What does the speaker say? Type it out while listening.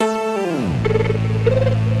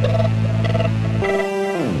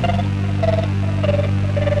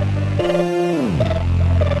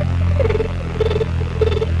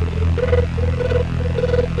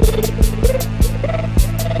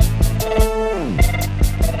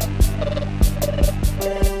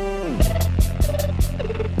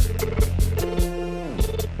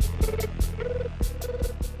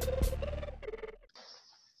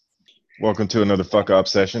welcome to another Fuck Up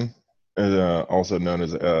session, also known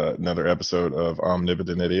as another episode of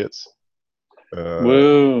Omnipotent Idiots.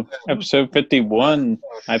 Woo! Episode 51,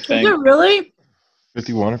 I think. Is it really?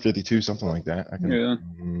 51 or 52, something like that. Yeah.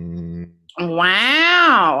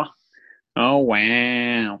 Wow. Oh,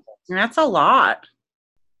 wow. That's a lot.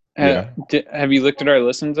 Yeah. Have you looked at our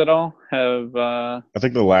listens at all? I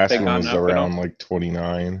think the last They one gone was up at around all? like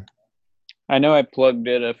 29. I know I plugged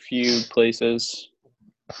it a few places.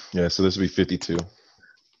 Yeah, so this would be 52.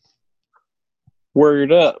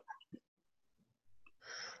 Word up.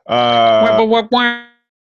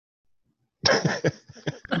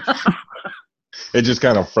 It just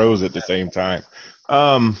kind of froze at the same time.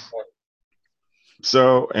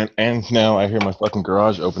 So and now I hear my fucking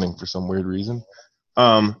garage opening for some weird reason.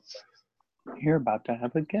 You're about to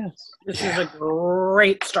have a guess. This is a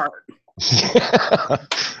great start.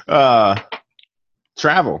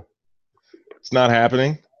 Travel. It's not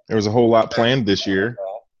happening. There was a whole lot planned this year.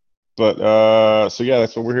 But so yeah,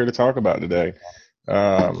 that's what we're here to talk about today.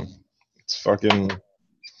 It's fucking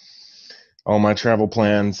all my travel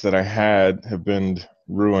plans that I had have been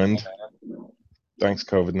ruined. Thanks,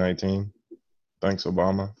 COVID-19. Thanks,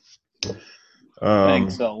 Obama.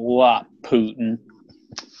 Thanks a lot, Putin.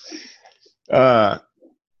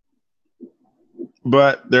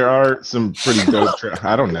 But there are some pretty dope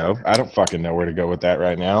I don't know. I don't fucking know where to go with that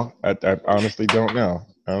right now. I honestly don't know.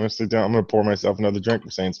 I honestly don't. I'm going to pour myself another drink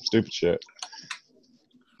for saying some stupid shit.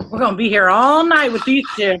 We're going to be here all night with these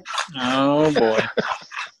two. Oh, boy.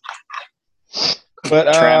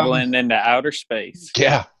 But Traveling into outer space.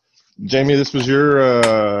 Yeah. Jamie, this was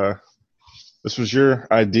your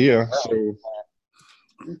idea. So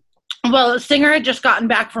Well, the singer had just gotten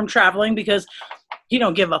back from traveling because he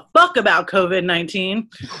don't give a fuck about COVID-19.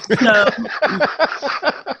 So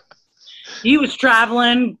he was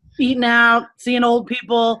traveling, eating out, seeing old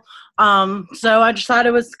people. So I just thought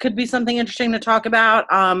could be something interesting to talk about.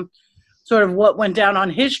 Sort of what went down on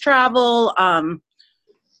his travel.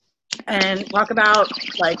 And talk about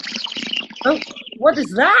what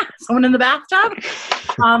is that? Someone in the bathtub?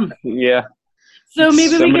 Yeah. So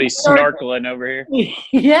maybe somebody's snorkeling over here.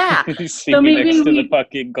 Yeah. He's sleeping next to the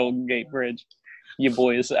fucking Golden Gate Bridge. You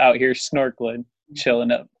boys out here snorkeling,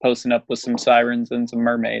 chilling up, posting up with some sirens and some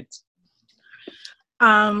mermaids.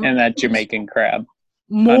 And that Jamaican crab.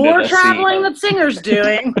 More traveling that Singer's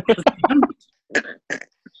doing.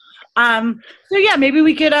 So yeah, maybe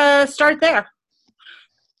we could start there.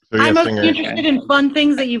 So yeah, I'm mostly interested in fun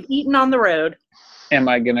things that you've eaten on the road. Am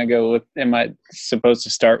I supposed to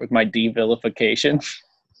start with my devilification?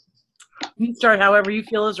 You can start however you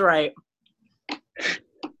feel is right.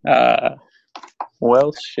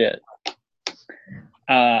 Well, shit.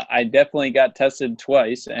 I definitely got tested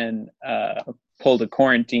twice and pulled a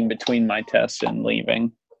quarantine between my tests and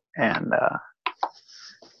leaving. And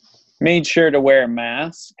made sure to wear a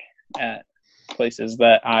mask at places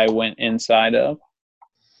that I went inside of.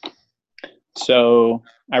 So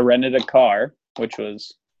I rented a car, which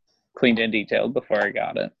was cleaned and detailed before I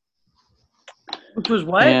got it. Which was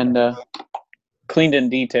what? And cleaned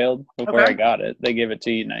and detailed before I got it. They give it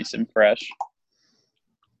to you nice and fresh.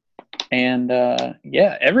 And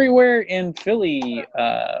yeah, everywhere in Philly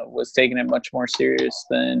was taking it much more serious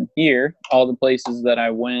than here. All the places that I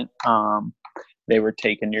went, they were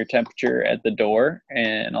taking your temperature at the door,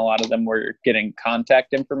 and a lot of them were getting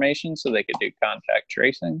contact information so they could do contact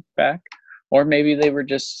tracing back. Or maybe they were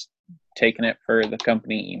just taking it for the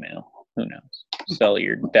company email. Who knows? Sell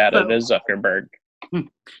your data to Zuckerberg.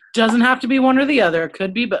 Doesn't have to be one or the other. It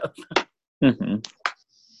could be both. Mm-hmm.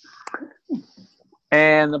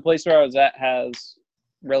 And the place where I was at has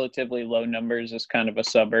relatively low numbers. It's kind of a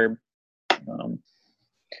suburb.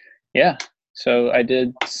 Yeah. So I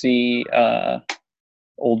did see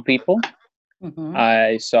old people. Mm-hmm.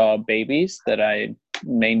 I saw babies that I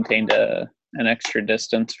maintained an extra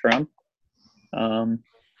distance from.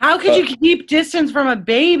 How could you keep distance from a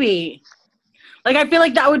baby? Like, I feel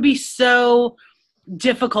like that would be so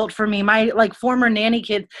difficult for me. My former nanny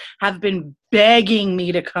kids have been begging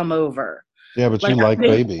me to come over. Yeah, but you like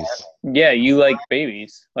babies. Yeah, you like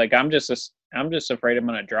babies. I'm just afraid I'm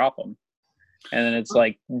gonna drop them, and then it's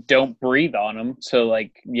don't breathe on them. So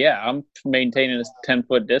yeah, I'm maintaining a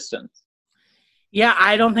 10-foot distance. Yeah,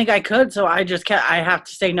 I don't think I could. So I have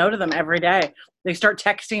to say no to them every day. They start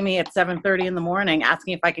texting me at 7:30 in the morning,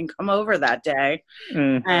 asking if I can come over that day.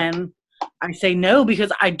 Mm-hmm. And I say no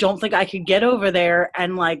because I don't think I could get over there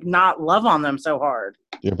and not love on them so hard.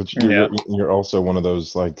 Yeah, but you're also one of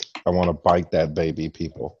those I want to bite that baby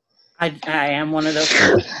people. I am one of those.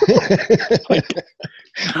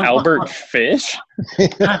 Albert Fish?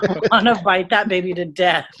 I want to bite that baby to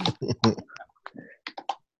death.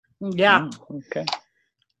 Yeah. Oh, okay.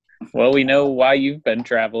 Well, we know why you've been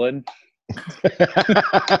traveling.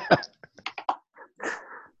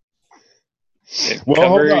 Well,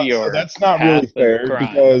 hold on. So that's not really fair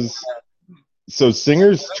because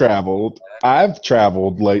Singer's traveled. I've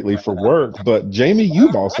traveled lately for work, but Jamie,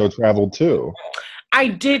 you've also traveled too. I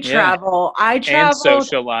did travel. I traveled. And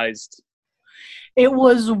socialized. It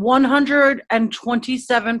was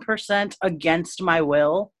 127% against my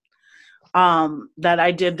will that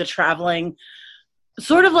I did the traveling.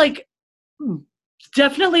 Sort of like,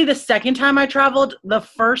 definitely the second time I traveled. The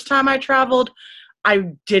first time I traveled,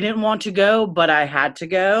 I didn't want to go, but I had to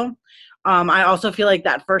go. I also feel like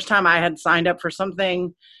that first time I had signed up for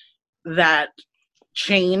something that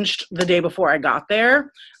changed the day before I got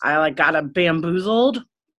there. I got a bamboozled.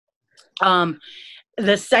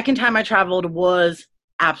 The second time I traveled was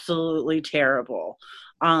absolutely terrible.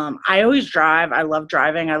 I always drive. I love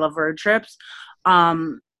driving. I love road trips.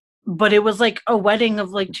 But it was like a wedding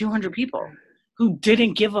of 200 people who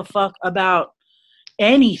didn't give a fuck about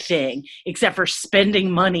anything except for spending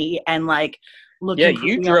money and looking. Yeah,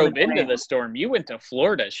 you drove into the storm. You went to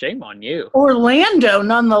Florida. Shame on you. Orlando,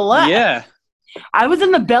 nonetheless. Yeah. I was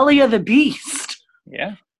in the belly of the beast.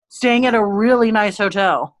 Yeah. Staying at a really nice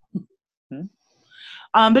hotel.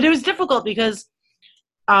 But it was difficult because,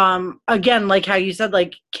 again, like how you said,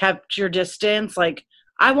 kept your distance.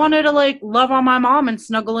 I wanted to, love on my mom and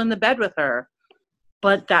snuggle in the bed with her.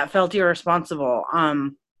 But that felt irresponsible.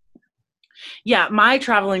 Yeah, my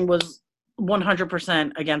traveling was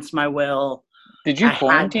 100% against my will. Did you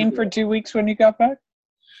quarantine for 2 weeks when you got back?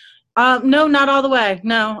 No, not all the way.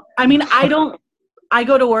 No. I mean, I go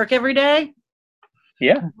to work every day.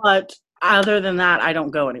 Yeah. But other than that, I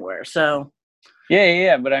don't go anywhere. So.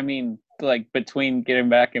 Yeah. But I mean, between getting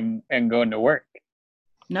back and going to work.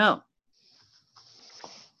 No.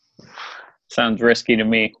 Sounds risky to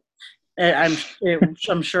me. I'm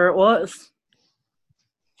sure it was.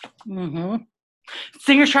 Mm-hmm.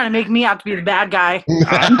 Singer's trying to make me out to be the bad guy.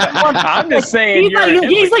 I'm just saying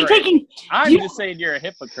just saying you're a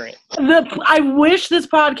hypocrite. I wish this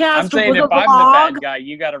podcast I'm saying was if a vlog. I'm the bad guy,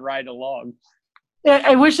 you got to ride along.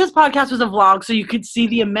 I wish this podcast was a vlog so you could see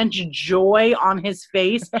the immense joy on his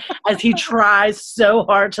face as he tries so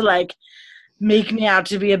hard to make me out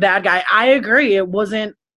to be a bad guy. I agree. It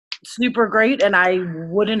wasn't super great, and I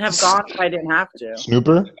wouldn't have gone if I didn't have to.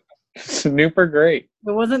 Snooper great.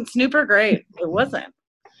 It wasn't snooper great. It wasn't.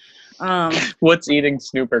 What's eating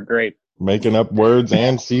snooper great? Making up words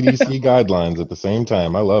and CDC guidelines at the same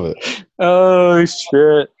time. I love it. Oh,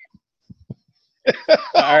 shit.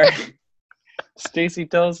 All right. Stacy,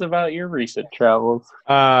 tell us about your recent travels.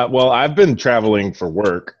 Well, I've been traveling for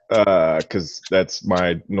work because that's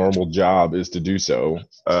my normal job is to do so.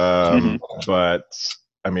 But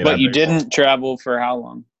I mean, but you didn't travel for how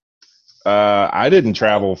long? I didn't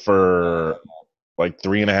travel for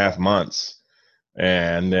 3.5 months,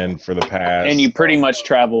 and then for the past. And you pretty much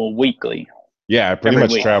travel weekly. Yeah, I pretty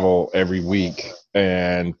much travel every week,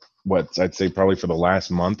 and I'd say probably for the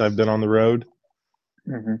last month I've been on the road.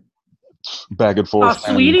 Mm-hmm. Back and forth.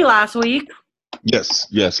 Oh, Sweetie last week. Yes,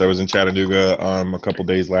 I was in Chattanooga a couple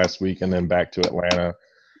days last week, and then back to Atlanta.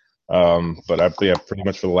 But pretty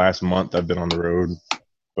much for the last month I've been on the road.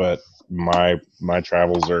 But my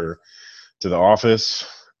travels are to the office,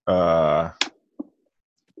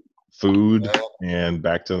 food, and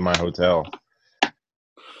back to my hotel.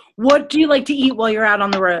 What do you like to eat while you're out on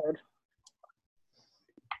the road?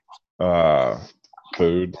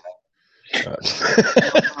 Food.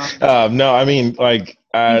 No, I mean,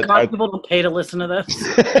 people don't pay to listen to this.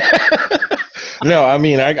 No, I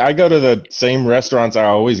mean, I go to the same restaurants I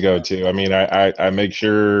always go to. I mean, I make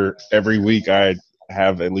sure every week I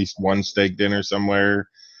have at least one steak dinner somewhere,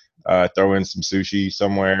 throw in some sushi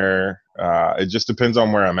somewhere. It just depends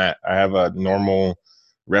on where I'm at. I have a normal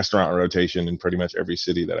restaurant rotation in pretty much every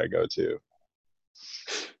city that I go to.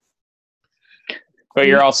 But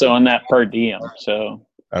you're also on that per diem, so.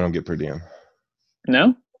 I don't get per diem.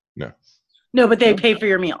 No? No, but they pay for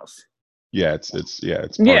your meals. Yeah, it's part yeah.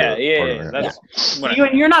 That's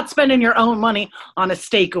you're not spending your own money on a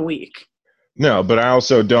steak a week. No, but I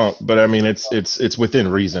also don't. But I mean, it's within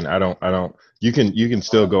reason. I don't. You can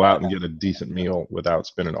still go out and get a decent meal without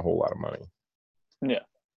spending a whole lot of money.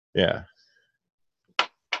 Yeah.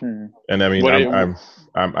 And I mean,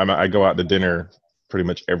 I go out to dinner pretty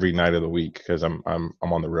much every night of the week because I'm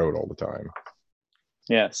on the road all the time.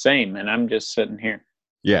 Yeah, same. And I'm just sitting here.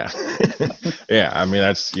 Yeah. Yeah. I mean,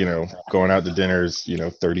 that's, going out to dinners,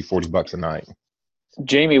 $30-$40 a night.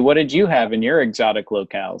 Jamie, what did you have in your exotic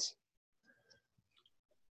locales?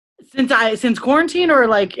 Since quarantine or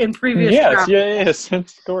like in previous Yes, travel? yeah,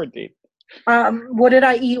 since quarantine. What did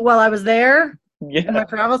I eat while I was there? Yeah. In my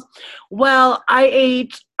travels? Well, I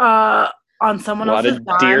ate on someone else's of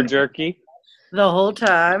deer dime jerky the whole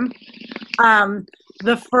time.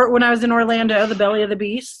 When I was in Orlando, the Belly of the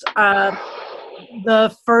Beast.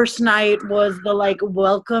 The first night was the like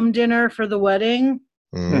welcome dinner for the wedding,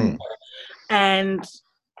 and I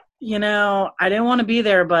didn't want to be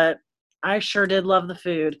there, but I sure did love the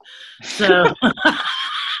food. So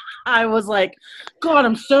I was like, God,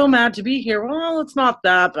 I'm so mad to be here. Well, it's not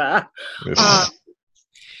that bad.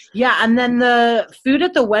 Yeah, and then the food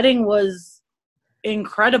at the wedding was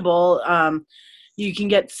incredible. You can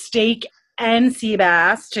get steak and sea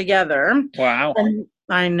bass together. Wow. And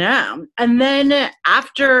I know. And then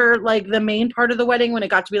after like the main part of the wedding, when it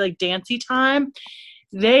got to be like dancey time,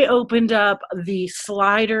 they opened up the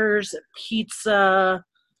Sliders Pizza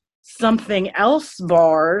something else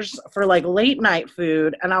bars for like late night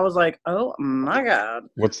food, and I was like, oh my God.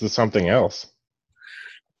 What's the something else?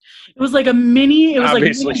 It was like a mini. It was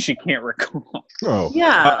obviously like, she can't recall. Oh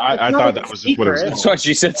yeah. I thought that was just what it was. That's why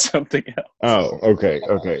she said something else. Oh, okay,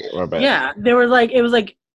 my bad. Yeah, there were like, it was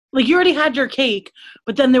like you already had your cake,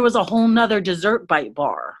 but then there was a whole nother dessert bite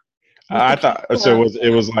bar. I thought so. It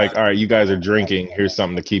was like, all right, you guys are drinking. Here's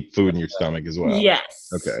something to keep food in your stomach as well. Yes.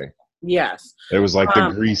 Okay. Yes. It was like the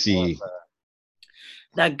greasy.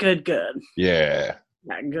 That good. Yeah.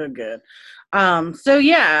 That good. So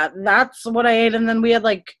yeah, that's what I ate, and then we had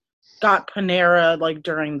like got Panera like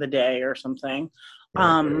during the day or something.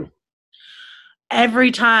 Okay.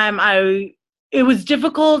 Every time it was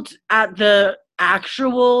difficult at the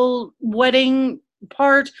actual wedding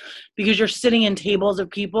part because you're sitting in tables of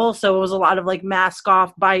people, so it was a lot of like mask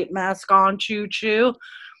off, bite, mask on, chew.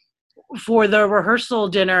 For the rehearsal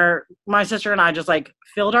dinner, my sister and I just like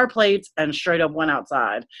filled our plates and straight up went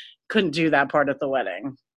outside. Couldn't do that part at the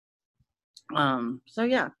wedding. So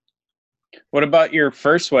yeah. What about your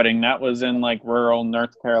first wedding? That was in like rural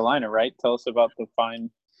North Carolina, right? Tell us about the fine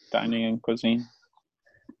dining and cuisine.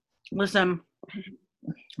 Listen,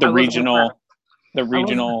 the regional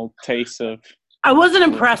taste of. I wasn't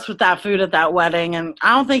impressed with that food at that wedding, and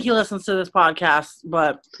I don't think he listens to this podcast,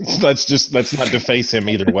 but let's not deface him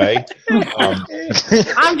either way.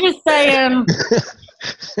 I'm just saying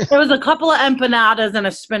there was a couple of empanadas and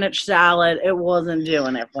a spinach salad. It wasn't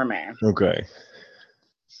doing it for me. Okay.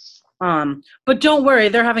 But don't worry,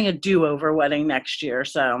 they're having a do-over wedding next year,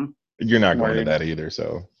 so you're not going to that either,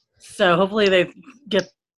 so hopefully they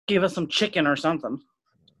give us some chicken or something.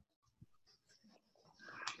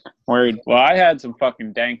 Worried. Well, I had some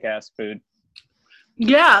fucking dank ass food.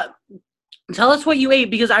 Yeah. Tell us what you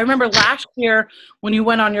ate, because I remember last year when you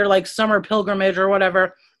went on your like summer pilgrimage or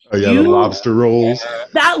whatever. Oh yeah, the lobster rolls.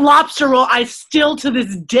 That lobster roll, I still to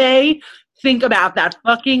this day think about that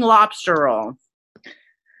fucking lobster roll.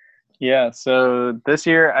 Yeah, so this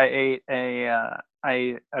year I ate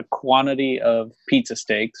a quantity of pizza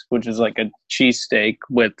steaks, which is like a cheese steak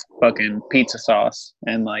with fucking pizza sauce,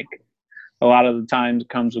 and like a lot of the times it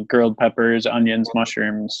comes with grilled peppers, onions,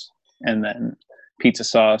 mushrooms, and then pizza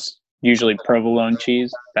sauce, usually provolone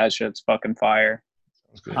cheese. That shit's fucking fire.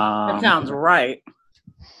 That sounds right.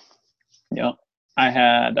 Yep. I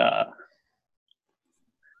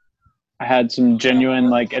had some genuine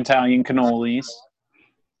like Italian cannolis.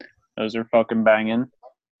 Those are fucking banging.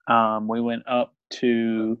 We went up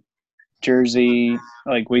to Jersey.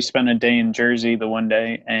 Like we spent a day in Jersey the one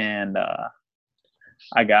day, and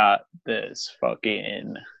I got this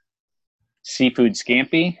fucking seafood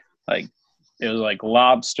scampi. Like it was like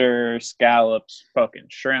lobster, scallops, fucking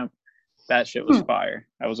shrimp. That shit was fire.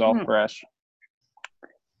 That was all fresh.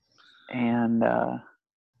 And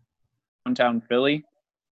downtown Philly,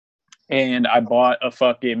 and I bought a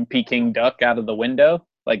fucking Peking duck out of the window,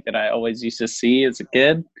 like that I always used to see as a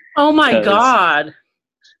kid. Oh my God!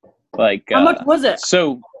 Like how much was it?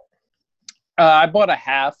 So I bought a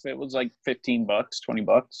half. It was like $15,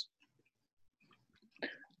 $20.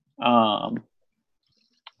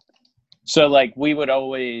 So like we would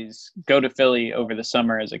always go to Philly over the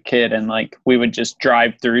summer as a kid, and like we would just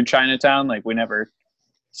drive through Chinatown. Like we never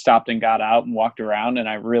stopped and got out and walked around, and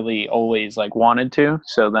I really always like wanted to.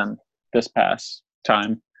 So then this past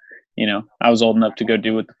time, I was old enough to go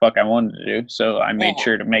do what the fuck I wanted to do. So I made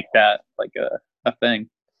sure to make that like a thing.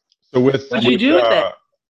 So what'd you do with it?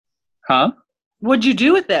 Huh? What'd you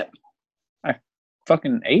do with it? I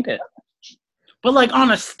fucking ate it. But like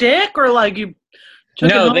on a stick, or like you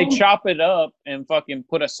No, they chop it up and fucking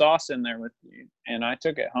put a sauce in there with you, and I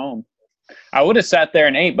took it home. I would have sat there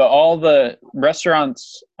and ate, but all the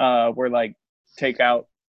restaurants were like takeout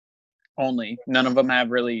only. None of them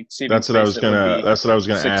have really seating. That's what I was gonna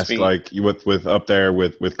ask. Feet. Like with up there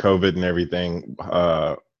with COVID and everything,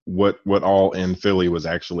 what all in Philly was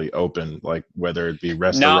actually open? Like whether it be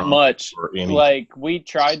restaurants, not much. Or any... Like we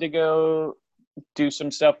tried to go do some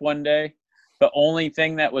stuff one day. The only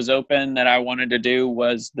thing that was open that I wanted to do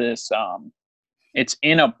was this. It's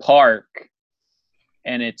in a park,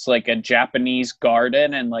 and it's like a Japanese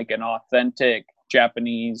garden and like an authentic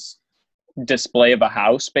Japanese display of a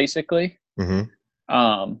house, basically.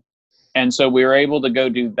 Mm-hmm. And so we were able to go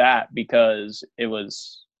do that because it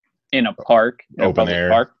was in a park, open air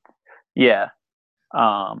park. Yeah.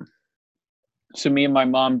 So me and my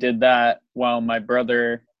mom did that while my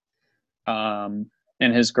brother,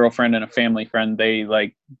 and his girlfriend and a family friend, they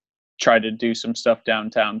like tried to do some stuff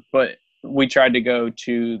downtown, but we tried to go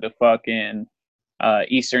to the fucking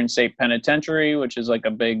Eastern State Penitentiary, which is like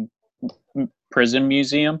a big prison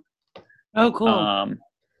museum. Oh, cool.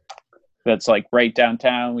 That's like right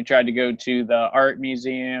downtown. We tried to go to the art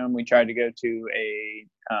museum. We tried to go to a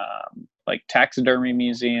like taxidermy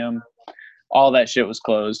museum. All that shit was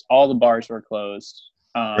closed. All the bars were closed.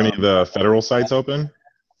 Were any of the federal sites open?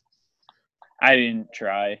 I didn't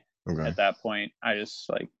try at that point. I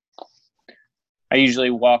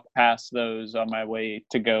usually walk past those on my way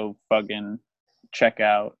to go fucking check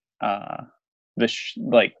out the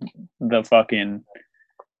fucking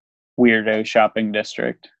weirdo shopping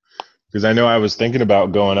district. Because I know I was thinking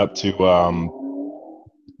about going up to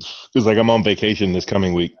because like I'm on vacation this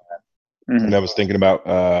coming week, and I was thinking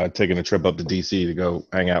about taking a trip up to DC to go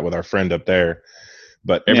hang out with our friend up there.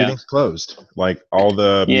 But everything's closed. Like all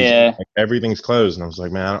the music, like, everything's closed, and I was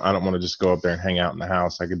like, man, I don't want to just go up there and hang out in the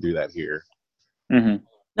house. I could do that here. Mm-hmm.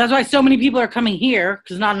 That's why so many people are coming here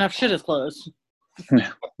because not enough shit is closed.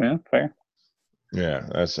 Yeah, fair. Yeah,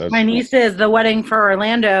 that's my nieces, the wedding for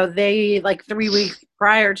Orlando. They like 3 weeks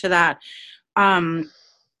prior to that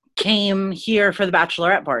came here for the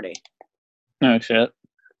bachelorette party. Oh shit.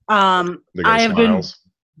 I have been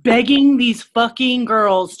begging these fucking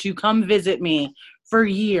girls to come visit me for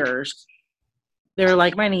years. They're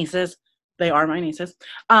like my nieces. They are my nieces.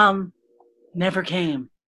 Never came.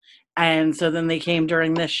 And so then they came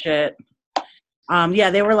during this shit.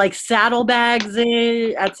 They were like Saddlebags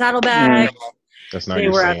at Saddlebags. That's not they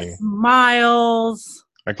were at Smiles.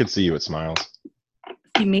 I could see you at Smiles.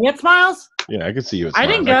 See me at Smiles? Yeah, I could see you at Smiles.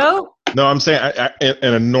 I didn't go. No, I'm saying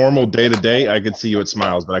in a normal day-to-day, I could see you at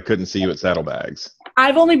Smiles, but I couldn't see you at Saddlebags.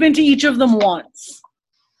 I've only been to each of them once.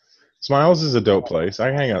 Smiles is a dope place.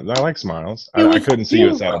 I hang out. I like Smiles. I couldn't see you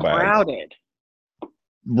at Saddlebags. Crowded.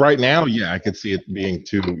 Right now, yeah, I could see it being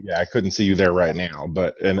too. Yeah, I couldn't see you there right now,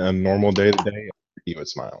 but in a normal day-to-day, I could see you at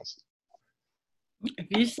Smiles. If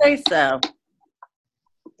you say so.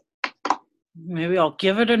 Maybe I'll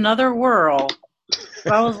give it another whirl.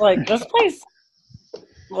 I was like, this place,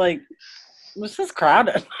 like, this is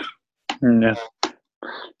crowded. No.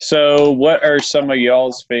 So, what are some of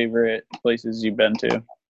y'all's favorite places you've been to,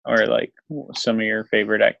 or like some of your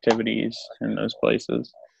favorite activities in those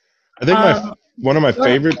places? I think one of my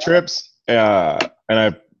favorite trips,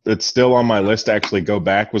 it's still on my list to actually go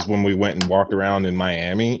back, was when we went and walked around in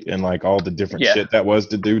Miami and like all the different shit that was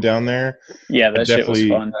to do down there. Yeah, that shit was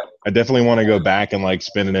fun. I definitely want to go back and like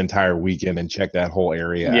spend an entire weekend and check that whole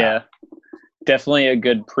area out. Yeah, definitely a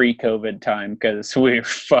good pre-COVID time because we were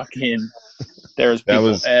fucking. There was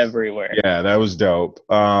people everywhere. Yeah, that was dope.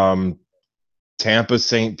 Tampa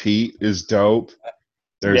St. Pete is dope.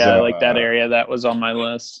 I like that area. That was on my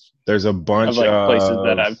list. There's a bunch of places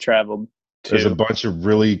that I've traveled to. There's a bunch of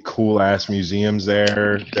really cool ass museums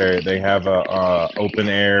there. They have a open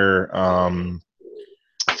air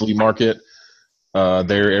flea market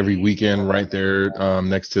there every weekend, right there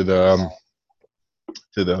next to the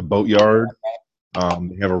boatyard.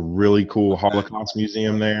 They have a really cool Holocaust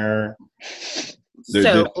museum there.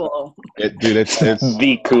 Cool. It's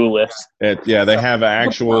the coolest. They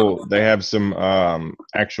have some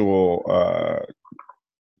actual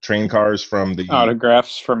train cars from the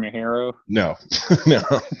autographs from your hero. No.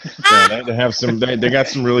 They have some. They got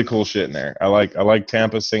some really cool shit in there. I like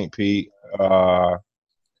Tampa, St. Pete,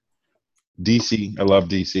 DC. I love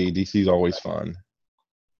DC. DC's always fun.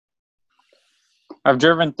 I've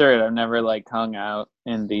driven through it. I've never like hung out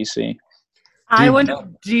in DC. I went to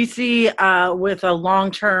DC with a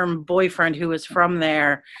long-term boyfriend who was from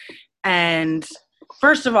there. And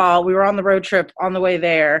first of all, we were on the road trip on the way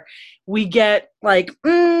there. We get like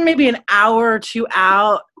maybe an hour or two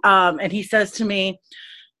out. And he says to me,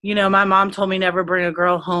 You know, my mom told me never bring a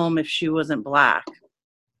girl home if she wasn't black.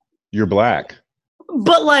 You're black.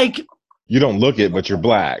 But like, you don't look it, but you're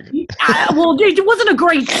black. Well, it wasn't a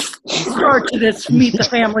great start to this meet the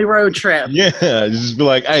family road trip. Yeah, you just be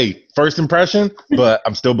like, hey, first impression, but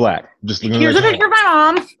I'm still black. Just looking. Here's a picture of my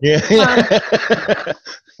mom. Yeah.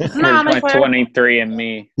 Here's my 23 and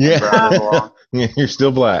me. Yeah. Yeah, you're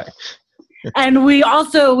still black. And we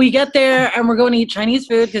get there and we're going to eat Chinese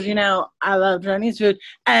food because, you know, I love Chinese food.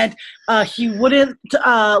 And he wouldn't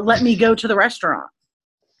let me go to the restaurant.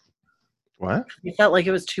 What? He felt like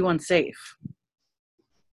it was too unsafe.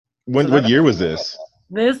 What year was this?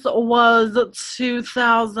 This was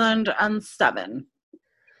 2007.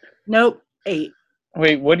 Nope, 8.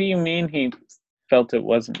 Wait, what do you mean he felt it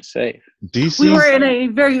wasn't safe? DC. We were in a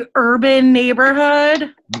very urban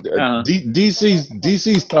neighborhood. DC's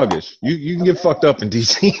thuggish. You can get fucked up in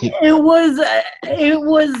DC. It was.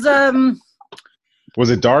 Was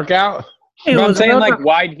it dark out? I'm saying, like,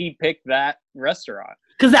 why'd he pick that restaurant?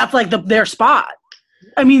 Because that's like their spot.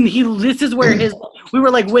 I mean, this is where we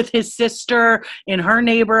were like with his sister in her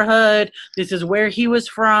neighborhood. This is where he was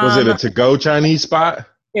from. Was it a to-go Chinese spot?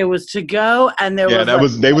 It was to go, and there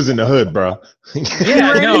was they was in the hood, bro.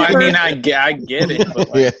 Yeah, no, I mean, I get it. But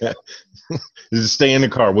like, yeah. Just stay in the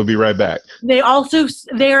car. We'll be right back. They also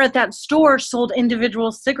there at that store sold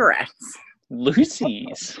individual cigarettes.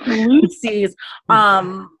 Lucy's.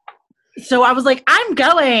 So I was like, I'm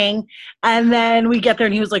going. And then we get there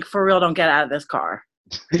and he was like, for real, don't get out of this car.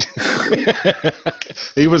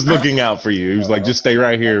 He was looking out for you. He was like, just stay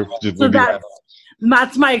right here. So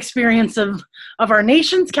that's my experience of our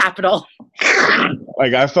nation's capital.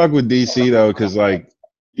 Like, I fuck with DC though, because like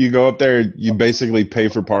you go up there, you basically pay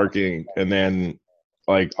for parking, and then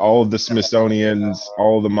like all of the Smithsonian's,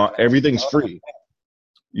 everything's free.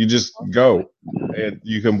 You just go and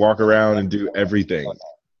you can walk around and do everything.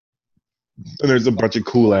 And there's a bunch of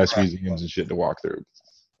cool ass museums and shit to walk through.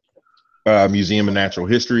 Museum of Natural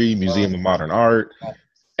History, Museum of Modern Art.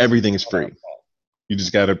 Everything is free. You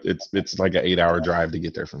just gotta. It's like an 8-hour drive to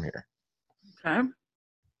get there from here. Okay.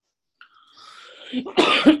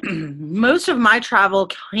 Most of my travel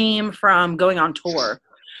came from going on tour.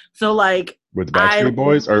 So like with the Backstreet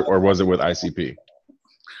Boys, or was it with ICP?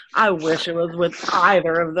 I wish it was with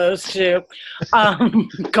either of those two.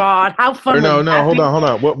 God, how fun! Or no, hold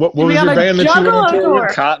on. What was your band that you went on tour?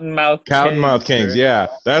 Cottonmouth Kings. Yeah,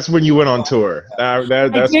 that's when you went on tour. That's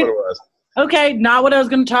what it was. Okay, not what I was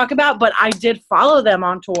going to talk about, but I did follow them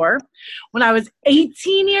on tour. When I was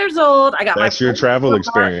 18 years old, I got That's your travel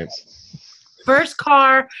experience. First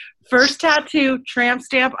car, first tattoo, tramp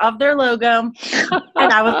stamp of their logo, and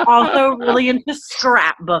I was also really into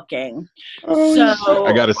scrapbooking. So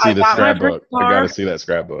I got to see the scrapbook. I got to see that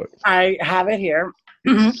scrapbook. I have it here,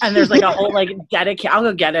 and there's like a whole like dedicated. I'll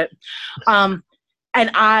go get it. And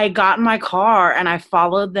I got in my car and I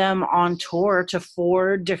followed them on tour to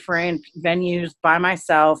 4 different venues by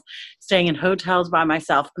myself, staying in hotels by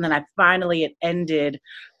myself, and then it ended.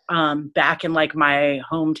 Back in like my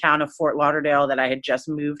hometown of Fort Lauderdale that I had just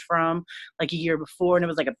moved from like a year before, and it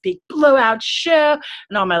was like a big blowout show,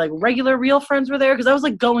 and all my like regular real friends were there because I was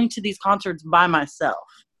like going to these concerts by myself.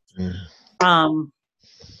 Cottonmouth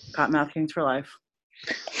Kings for life.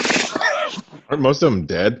 Aren't most of them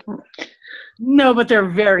dead? No, but they're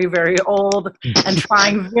very, very old and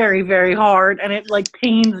trying very, very hard, and it like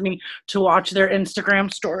pains me to watch their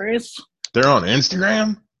Instagram stories. They're on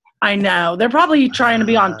Instagram? I know. They're probably trying to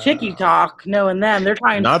be on TikTok, knowing them. They're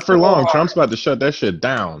trying not for long. Trump's about to shut that shit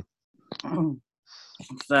down.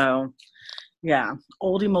 So, yeah.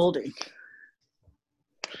 Oldie moldy.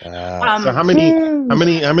 So how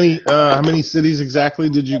many cities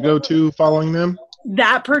exactly did you go to following them?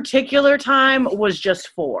 That particular time was just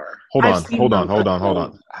 4. Hold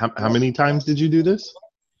on. How many times did you do this?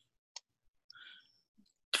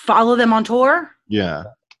 Follow them on tour? Yeah.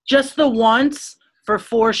 Just the once. For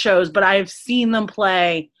 4 shows, but I've seen them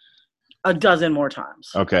play a dozen more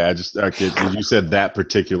times. Okay, you said that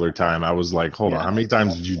particular time. I was like, hold on, how many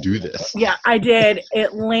times did you do this? Yeah, I did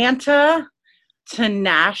Atlanta to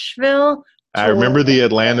Nashville. I remember the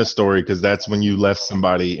Atlanta story because that's when you left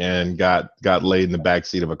somebody and got laid in the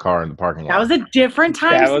backseat of a car in the parking lot. That was a different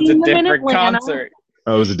time. That was a different concert.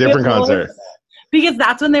 Oh, it was a different concert. Because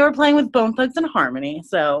that's when they were playing with Bone Thugs and Harmony.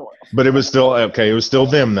 So, but it was still okay. It was still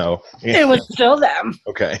them, though. It was still them.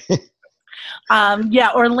 Okay.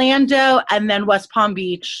 Orlando and then West Palm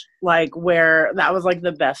Beach, like where that was like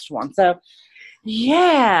the best one. So,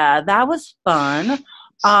 yeah, that was fun.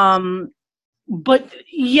 But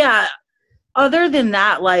yeah, other than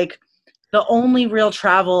that, like the only real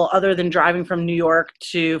travel other than driving from New York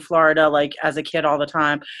to Florida, like as a kid all the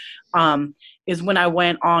time, is when I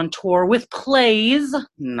went on tour with plays,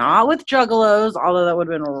 not with juggalos, although that would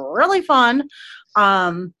have been really fun.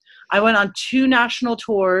 I went on 2 national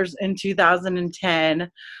tours in 2010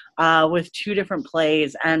 with 2 different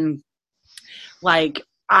plays, and like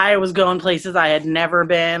I was going places I had never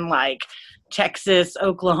been, like Texas,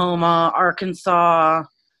 Oklahoma, Arkansas.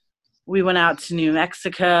 We went out to New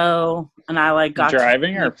Mexico, and I like got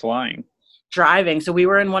driving or flying. Driving. So we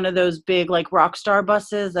were in one of those big like Rockstar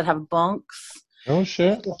buses that have bunks. Oh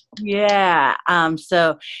shit. Yeah.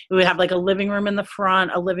 So we would have like a living room in the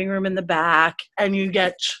front, a living room in the back, and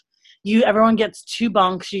everyone gets 2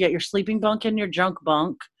 bunks. You get your sleeping bunk and your junk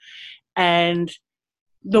bunk. And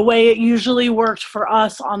the way it usually worked for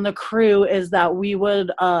us on the crew is that we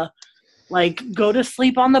would like go to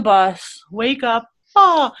sleep on the bus, wake up,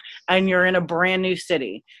 and you're in a brand new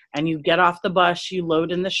city, and you get off the bus, you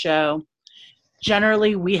load in the show.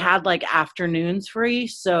 Generally, we had like afternoons free,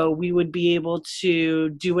 so we would be able to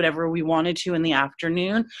do whatever we wanted to in the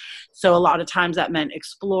afternoon. So a lot of times that meant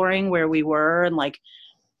exploring where we were, and like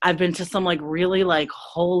I've been to some like really like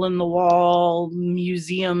hole in the wall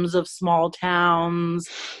museums of small towns.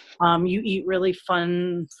 You eat really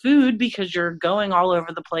fun food because you're going all over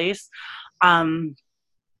the place. I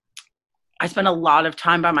spent a lot of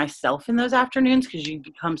time by myself in those afternoons because you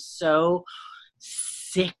become so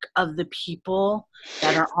sick of the people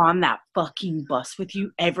that are on that fucking bus with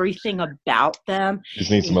you. Everything about them. Just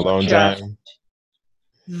need some alone time.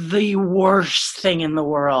 The worst thing in the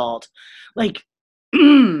world. Like,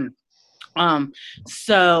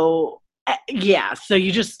 so yeah, so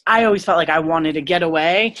I always felt like I wanted to get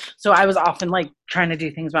away, so I was often like trying to do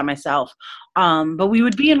things by myself, but we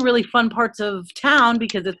would be in really fun parts of town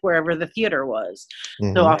because it's wherever the theater was.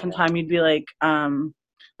 So oftentimes you'd be like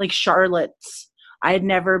Charlotte's. I had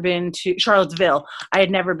never been to Charlottesville. I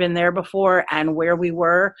had never been there before, and where we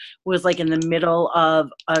were was like in the middle of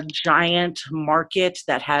a giant market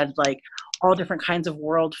that had like all different kinds of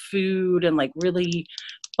world food and like really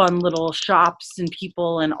fun little shops and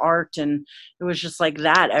people and art, and it was just like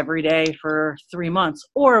that every day for 3 months.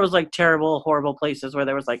 Or it was like terrible, horrible places where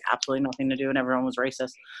there was like absolutely nothing to do and everyone was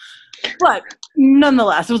racist. But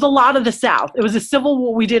nonetheless, it was a lot of the South. It was a Civil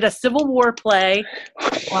War. We did a Civil War play.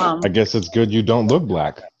 I guess it's good you don't look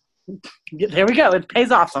black. There we go. It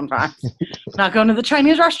pays off sometimes. Not going to the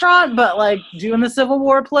Chinese restaurant, but like doing the Civil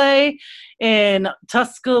War play in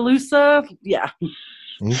Tuscaloosa. Yeah.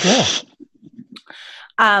 Okay.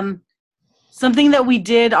 Something that we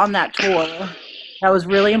did on that tour that was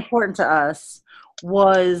really important to us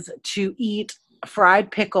was to eat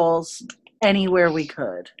fried pickles anywhere we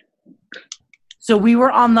could. So we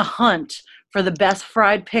were on the hunt for the best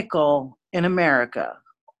fried pickle in America.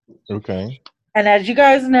 Okay. And as you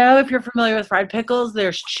guys know, if you're familiar with fried pickles,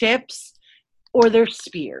 there's chips or there's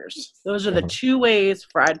spears. Those are the 2 ways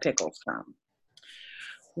fried pickles come.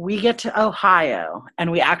 We get to Ohio, and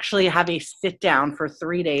we actually have a sit down for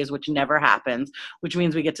 3 days, which never happens, which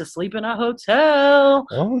means we get to sleep in a hotel.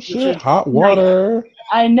 Oh, shit. Hot water. Nice.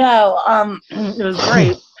 I know. It was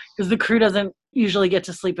great because the crew doesn't usually get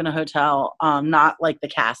to sleep in a hotel, not like the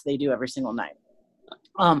cast. They do every single night.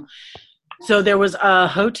 So there was a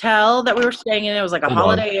hotel that we were staying in. It was like a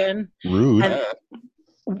Holiday Inn. Rude. And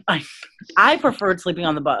I preferred sleeping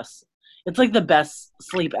on the bus. It's like the best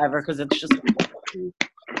sleep ever because it's just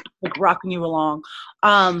like rocking you along.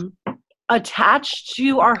 Attached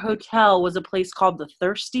to our hotel was a place called the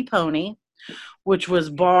Thirsty Pony, which was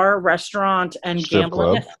bar, restaurant, and strip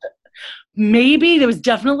gambling. Club. Maybe there was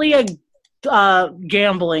definitely a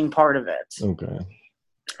gambling part of it. Okay.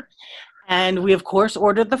 And we, of course,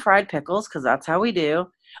 ordered the fried pickles because that's how we do.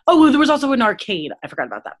 Oh, there was also an arcade. I forgot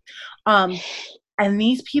about that. And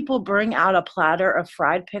these people bring out a platter of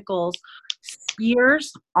fried pickles,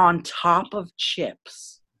 spears on top of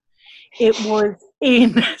chips. It was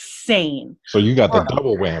insane. So you got the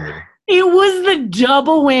double whammy. It was the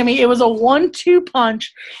double whammy. It was a 1-2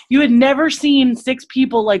 punch. You had never seen 6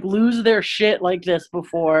 people like lose their shit like this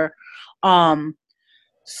before.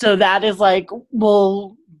 So that is like,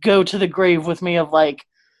 will go to the grave with me of like.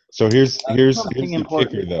 So here's the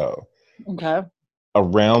kicker though. Okay.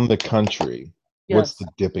 Around the country, what's the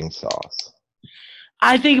dipping sauce?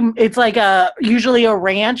 I think it's like usually a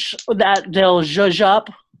ranch that they'll zhuzh up.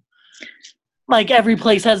 Like every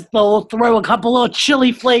place they'll throw a couple of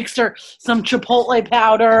chili flakes or some chipotle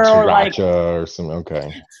powder or like or some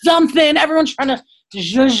something. Everyone's trying to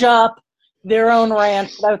zhuzh up their own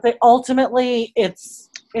ranch. But I would say ultimately it's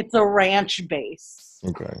a ranch base.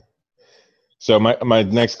 Okay. So my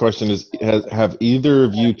next question is: have either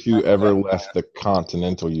of you two ever left the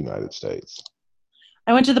continental United States?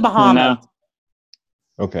 I went to the Bahamas.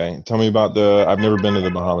 No. Okay, tell me about the. I've never been to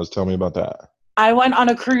the Bahamas. Tell me about that. I went on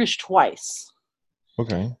a cruise twice.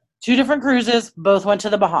 Okay. 2 different cruises, both went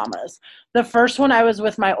to the Bahamas. The first one I was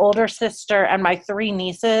with my older sister and my 3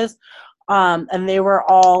 nieces, and they were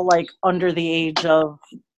all like under the age of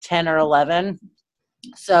 10 or 11.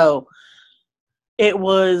 So it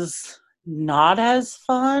was not as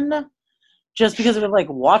fun just because it was like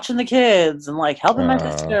watching the kids and like helping my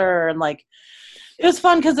sister, and like it was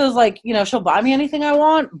fun because it was like, you know, she'll buy me anything I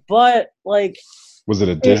want, but like, was it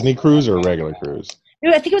a Disney cruise or a regular cruise?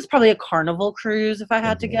 I think it was probably a Carnival cruise if I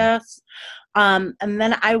had to guess. And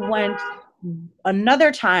then I went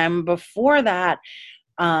another time before that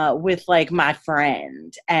with like my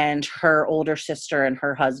friend and her older sister and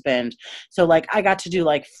her husband. So like I got to do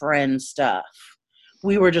like friend stuff.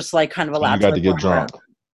 We were just like kind of allowed You got to like, get drunk.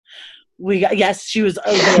 Yes, she was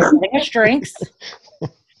getting us drinks.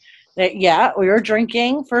 Yeah, we were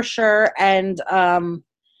drinking for sure, and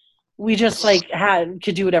we just like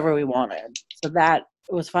could do whatever we wanted. So that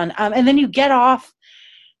was fun. And then you get off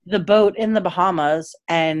the boat in the Bahamas,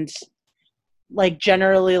 and like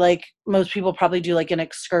generally, like most people probably do like an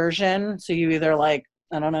excursion. So you either like,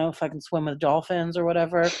 I don't know if I can swim with dolphins or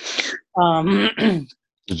whatever. Did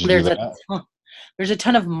you do that? There's a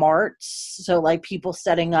ton of marts, so like people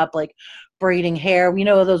setting up like braiding hair. You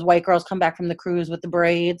know, those white girls come back from the cruise with the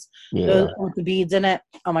braids, Yeah. with the beads in it.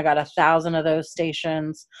 Oh my god, 1,000 of those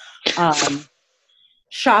stations.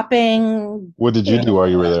 Shopping. What did you do while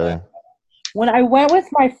you were there? When I went with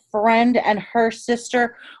my friend and her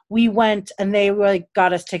sister, we went and they like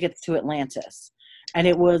got us tickets to Atlantis. And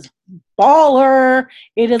it was baller.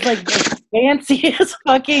 It is like the fanciest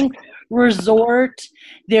fucking resort.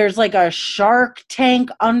 There's like a shark tank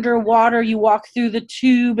underwater. You walk through the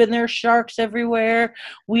tube and there's sharks everywhere.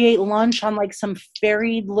 We ate lunch on like some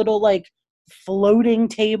ferried little like floating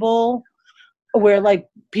table where like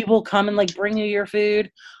people come and like bring you your food.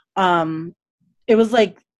 It was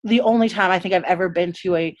like the only time I think I've ever been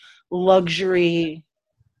to a luxury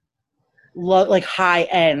like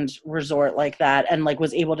high-end resort like that, and like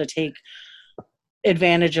was able to take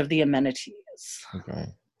advantage of the amenities. Okay.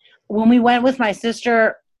 When we went with my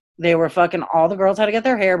sister, they were fucking, all the girls had to get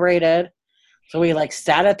their hair braided, so we like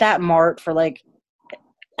sat at that mart for like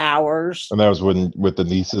hours. And that was with the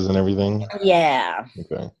nieces and everything? Yeah.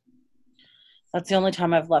 Okay. That's the only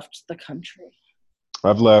time I've left the country.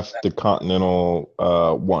 I've left the continental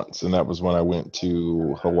once, and that was when I went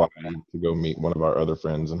to Hawaii to go meet one of our other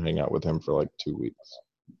friends and hang out with him for like 2 weeks.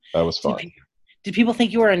 That was fun. Did people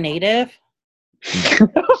think you were a native?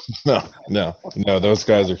 No. Those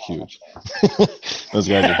guys are huge. Those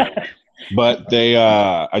guys are huge. But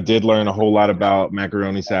I did learn a whole lot about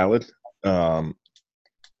macaroni salad. And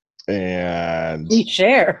we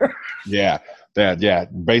share. Yeah.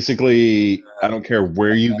 Basically, I don't care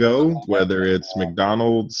where you go, whether it's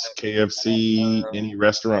McDonald's, KFC, any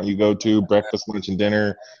restaurant you go to, breakfast, lunch, and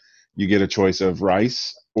dinner, you get a choice of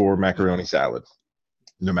rice or macaroni salad,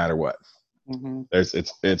 no matter what. Mm-hmm.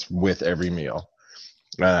 It's with every meal.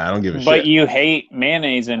 I don't give a shit. But you hate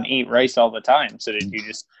mayonnaise and eat rice all the time, so did you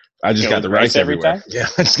just? I just got the rice every time. Yeah,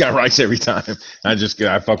 I just got rice every time. I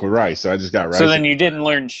fuck with rice, so I just got rice. So then you didn't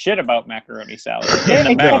learn shit about macaroni salad.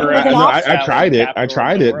 I tried it. I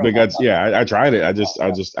tried it because I tried it. I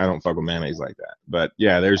don't fuck with mayonnaise like that. But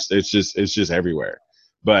yeah, it's just everywhere.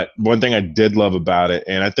 But one thing I did love about it,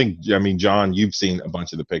 and I mean, John, you've seen a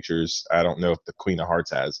bunch of the pictures. I don't know if the Queen of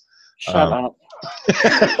Hearts has. Shut up.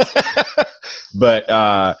 But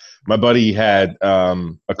my buddy had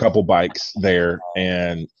a couple bikes there,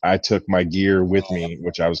 and I took my gear with me,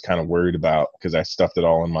 which I was kind of worried about because I stuffed it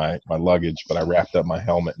all in my luggage, but I wrapped up my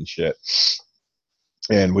helmet and shit.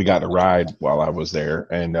 And we got to ride while I was there.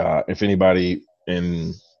 And if anybody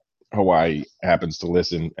in Hawaii happens to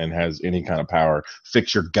listen and has any kind of power,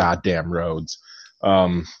 fix your goddamn roads.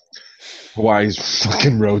 Hawaii's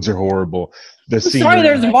fucking roads are horrible. Sorry,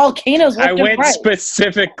 there's volcanoes. I went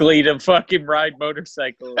specifically to fucking ride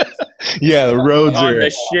motorcycles. Yeah, the roads on are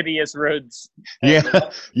the shittiest roads.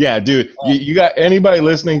 Yeah, dude. You got anybody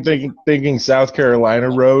listening thinking South Carolina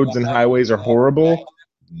roads and highways are horrible?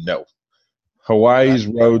 No. Hawaii's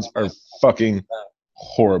roads are fucking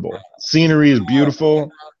horrible. Scenery is beautiful.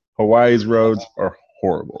 Hawaii's roads are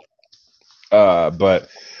horrible. But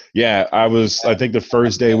yeah, I think the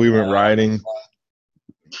first day we went riding,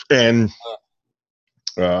 and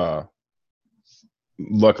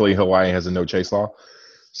luckily Hawaii has a no chase law,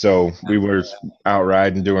 so we were out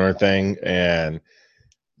riding doing our thing, and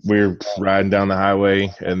we're riding down the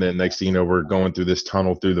highway, and then next thing you know, we're going through this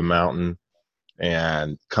tunnel through the mountain,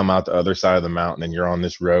 and come out the other side of the mountain, and you're on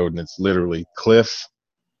this road, and it's literally cliff,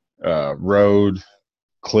 road,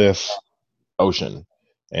 cliff, ocean,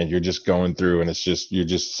 and you're just going through, and you're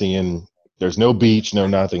just seeing. There's no beach, no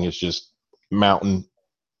nothing. It's just mountain,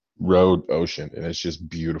 road, ocean, and it's just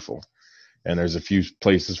beautiful. And there's a few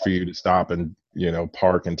places for you to stop and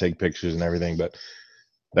park and take pictures and everything, but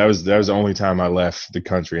that was the only time I left the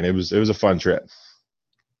country, and it was a fun trip.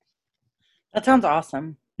 That sounds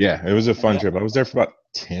awesome. Yeah, it was a fun trip. I was there for about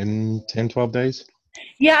 12 days.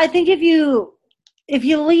 Yeah, I think if you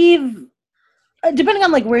leave, depending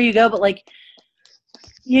on like where you go, but like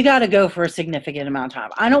you got to go for a significant amount of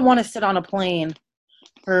time. I don't want to sit on a plane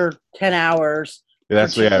for 10 hours. It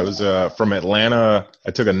was from Atlanta.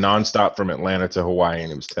 I took a nonstop from Atlanta to Hawaii,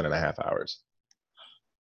 and it was 10 and a half hours.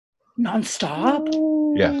 Nonstop?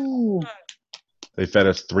 Yeah. They fed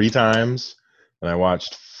us 3 times, and I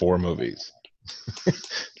watched 4 movies.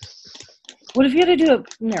 What if you had to do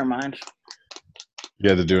it? Never mind. You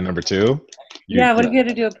had to do a number 2? What if you had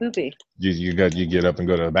to do a poopy? You get up and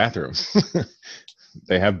go to the bathroom.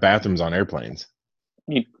 They have bathrooms on airplanes.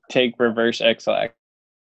 You take reverse X-Lax.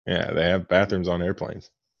 Yeah, they have bathrooms on airplanes.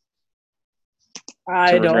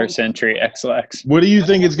 Reverse entry X-Lax. What do you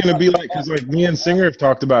think it's going to be like? Because like me and Singer have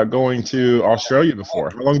talked about going to Australia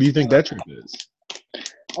before. How long do you think that trip is?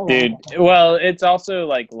 Dude, well, it's also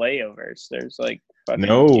like layovers. There's like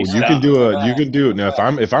no, you can do it. Now, if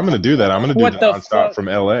I'm going to do that, I'm going to do the nonstop from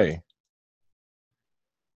LA.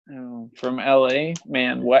 Oh, from LA,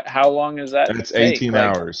 man. How long is that? That's 18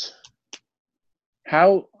 hours.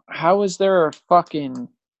 How is there a fucking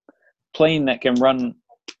plane that can run?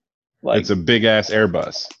 Like, it's a big ass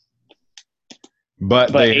Airbus.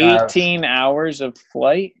 But 18 hours of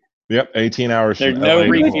flight? Yep, 18 hours. There's no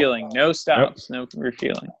refueling, no stops, no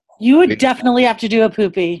refueling. You would definitely have to do a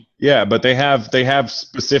poopy. Yeah, but they have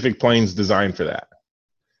specific planes designed for that.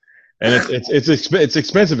 And it's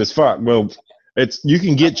expensive as fuck. Well, you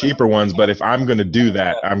can get cheaper ones, but if I'm going to do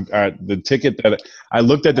that, the ticket that I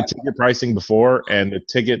looked at the ticket pricing before, and the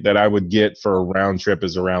ticket that I would get for a round trip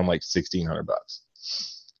is around like $1,600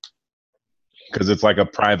 because it's like a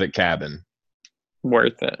private cabin.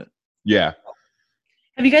 Worth it. Yeah.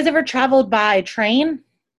 Have you guys ever traveled by train?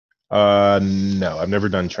 No, I've never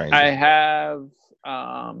done train. I have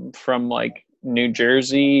from like New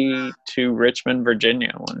Jersey to Richmond,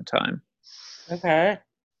 Virginia one time. Okay.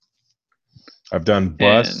 I've done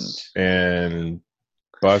bus and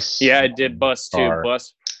bus. Yeah, I did bus too.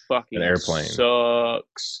 Bus fucking an airplane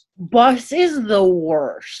sucks. Bus is the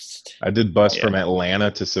worst. I did bus from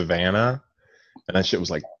Atlanta to Savannah, and that shit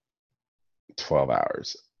was like 12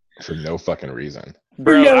 hours for no fucking reason.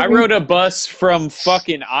 Bro, I rode a bus from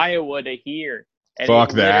fucking Iowa to here. And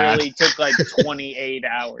Fuck it that. literally took like 28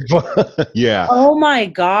 hours. Yeah. Oh my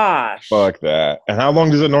gosh. Fuck that. And how long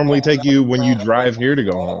does it normally take you when you drive here to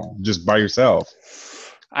go home? Just by yourself?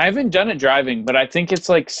 I haven't done it driving, but I think it's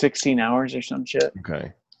like 16 hours or some shit.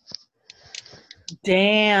 Okay.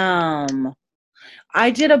 Damn.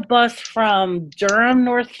 I did a bus from Durham,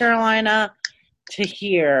 North Carolina to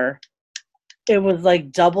here. It was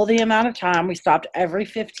like double the amount of time. We stopped every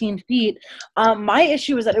 15 feet. My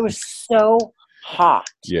issue was that it was so hot.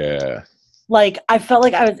 Yeah. Like, I felt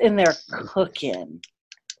like I was in there cooking.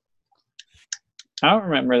 I don't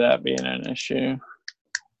remember that being an issue.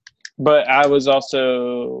 But that was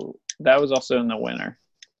also in the winter.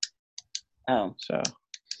 Oh. So.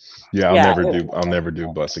 Yeah, I'll never do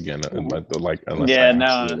bus again unless I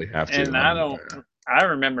absolutely have to. And I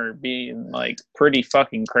remember being like pretty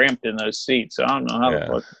fucking cramped in those seats, so I don't know how the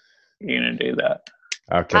fuck you're gonna do that.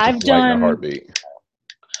 I'll catch a flight in a heartbeat.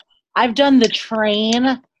 I've done the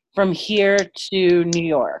train from here to New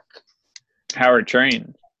York. Howard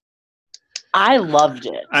train. I loved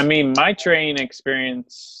it. I mean, my train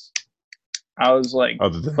experience, I was like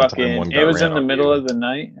fucking. It was in the middle of the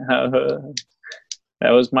night.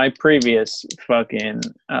 That was my previous fucking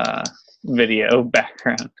video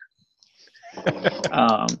background.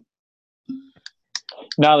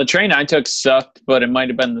 No, the train I took sucked, but it might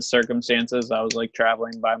have been the circumstances. I was like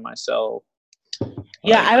traveling by myself.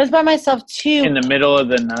 Yeah, I was by myself too. In the middle of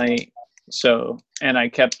the night. So, and I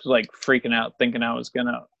kept like freaking out, thinking I was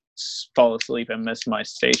gonna fall asleep and miss my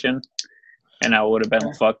station. And I would have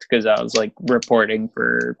been fucked because I was like reporting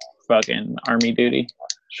for fucking army duty.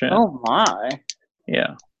 Shit. Oh my.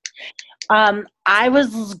 Yeah. I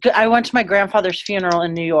went to my grandfather's funeral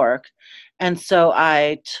in New York, and so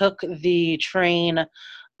I took the train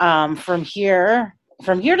from here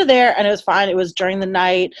to there, and it was fine. It was during the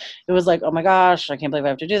night. It was like, oh my gosh, I can't believe I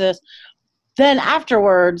have to do this. then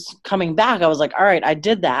afterwards, coming back, I was like, all right, I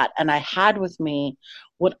did that. And I had with me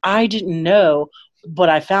what I didn't know, but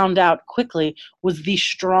I found out quickly was the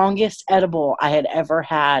strongest edible I had ever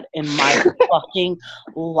had in my fucking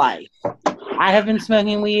life. I have been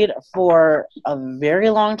smoking weed for a very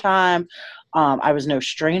long time. I was no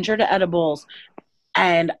stranger to edibles.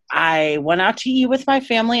 And I went out to eat with my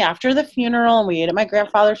family after the funeral, and we ate at my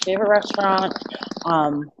grandfather's favorite restaurant.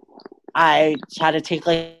 I had to take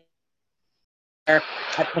like at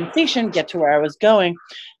Penn Station, get to where I was going,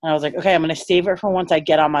 and I was like, okay, I'm going to save it for once I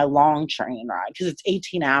get on my long train ride because it's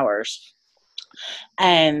 18 hours.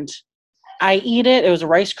 And I eat it. It was a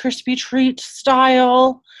Rice Krispie treat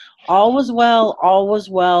style. All was well. All was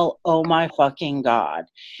well. Oh my fucking God.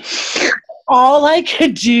 All I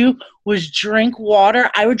could do was drink water.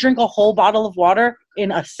 I would drink a whole bottle of water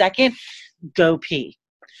in a second, go pee.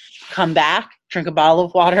 Come back, drink a bottle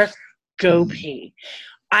of water, go pee.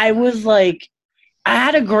 I was like, I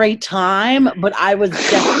had a great time, but I was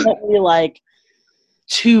definitely like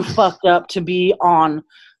too fucked up to be on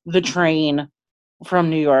the train from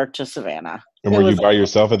New York to Savannah. And were you by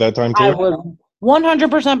yourself at that time too? I was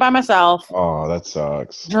 100% by myself. Oh, that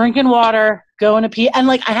sucks. Drinking water, going to pee, and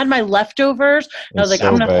like I had my leftovers. And I was like,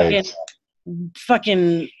 I'm gonna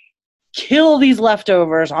fucking kill these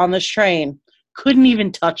leftovers on this train. Couldn't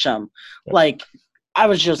even touch them. Like I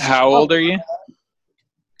was just. How old are you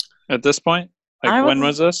at this point? Like when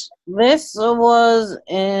was this? This was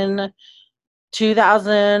in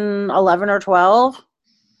 2011 or 12.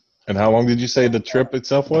 And how long did you say the trip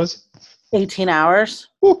itself was? 18 hours.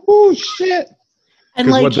 Woohoo, shit. And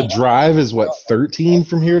like, what, the drive is what, 13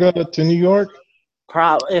 from here to New York?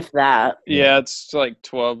 Probably, if that. Yeah, it's like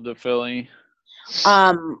 12 to Philly.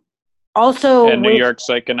 Also, and New York's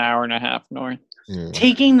like an hour and a half north.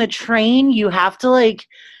 Taking the train, you have to like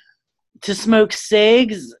to smoke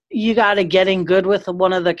cigs. You got to get in good with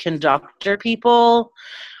one of the conductor people.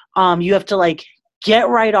 You have to like get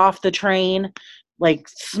right off the train, like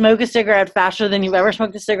smoke a cigarette faster than you've ever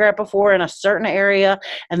smoked a cigarette before in a certain area,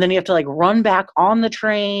 and then you have to like run back on the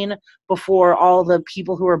train before all the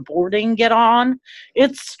people who are boarding get on.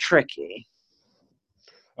 It's tricky.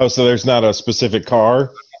 Oh, so there's not a specific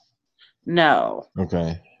car? No.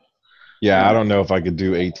 Okay. Yeah, I don't know if I could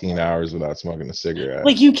do 18 hours without smoking a cigarette.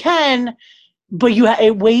 Like you can, but you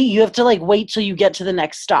have to like wait till you get to the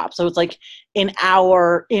next stop. So it's like an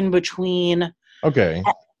hour in between. Okay.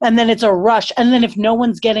 And then it's a rush. And then if no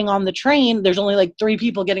one's getting on the train, there's only like 3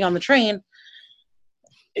 people getting on the train.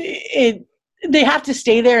 They have to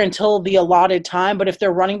stay there until the allotted time. But if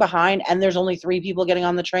they're running behind and there's only 3 people getting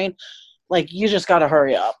on the train, like you just got to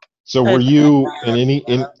hurry up. So were you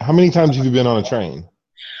in how many times have you been on a train?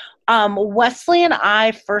 Wesley and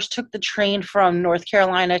I first took the train from North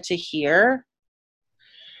Carolina to here.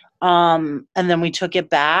 And then we took it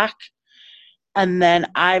back. And then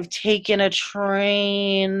I've taken a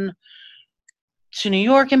train to New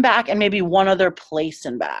York and back and maybe one other place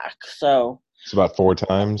and back. So it's about 4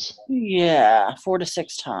 times? Yeah, 4 to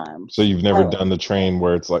 6 times. So you've never done the train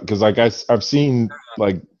where it's like, because like I've seen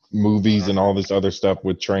like movies and all this other stuff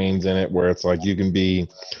with trains in it where it's like you can be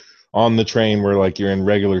on the train where like you're in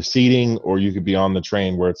regular seating, or you could be on the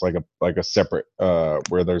train where it's like a separate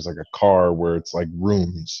where there's like a car where it's like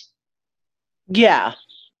rooms. Yeah.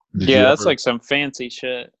 That's like some fancy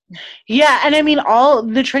shit. Yeah, and I mean all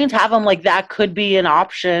the trains have them. Like that could be an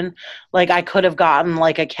option. Like I could have gotten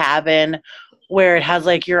like a cabin where it has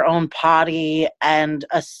like your own potty and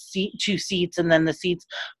a seat, 2 seats, and then the seats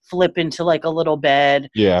flip into like a little bed.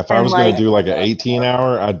 Yeah, if I was going to do like an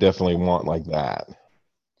 18-hour, I definitely want like that.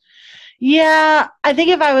 Yeah, I think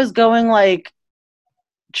if I was going like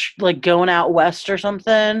going out west or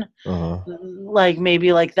something, like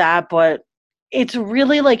maybe like that, but it's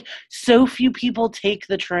really like so few people take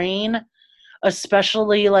the train,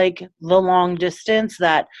 especially like the long distance,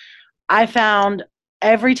 that I found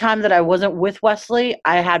every time that I wasn't with Wesley,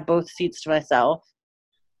 I had both seats to myself.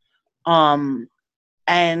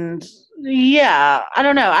 And yeah, I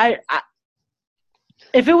don't know. I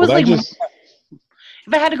if it was like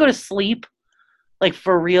if I had to go to sleep, like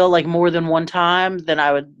for real, like more than one time, then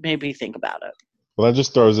I would maybe think about it. Well, that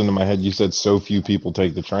just throws into my head. You said so few people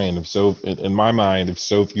take the train. In my mind, if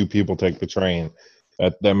so few people take the train,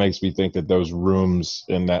 that makes me think that those rooms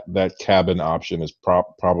and that cabin option is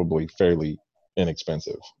probably fairly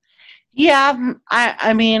inexpensive. Yeah,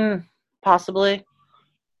 I mean, possibly.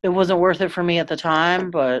 It wasn't worth it for me at the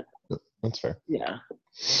time, but that's fair. Yeah.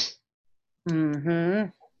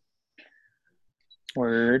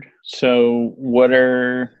 Word. So what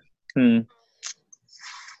are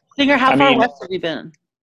Singer, how far west have you been?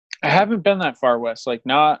 I haven't been that far west. Like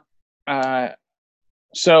not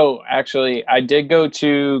So actually, I did go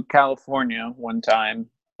to California one time,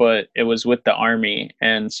 but it was with the Army.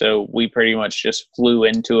 And so we pretty much just flew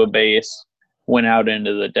into a base, went out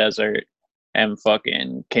into the desert, and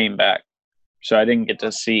fucking came back. So I didn't get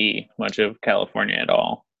to see much of California at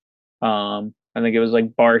all. I think it was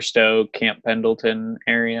like Barstow, Camp Pendleton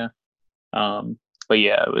area. But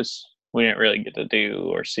yeah, we didn't really get to do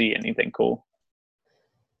or see anything cool.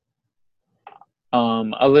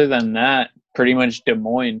 Other than that, pretty much Des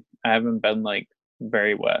Moines. I haven't been like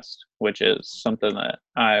very west, which is something that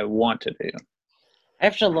I want to do. I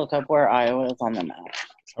have to look up where Iowa is on the map.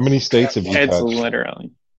 How many states have you It's touched?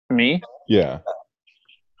 literally me. Yeah.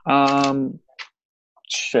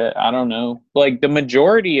 Shit, I don't know. Like the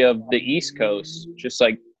majority of the East Coast, just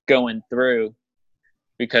like going through,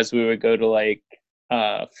 because we would go to like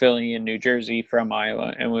Philly and New Jersey from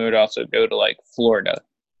Iowa, and we would also go to like Florida.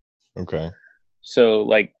 Okay. So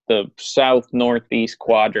like the south northeast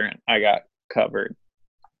quadrant, I got covered.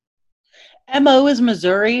 MO is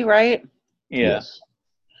Missouri, right? Yeah. Yes.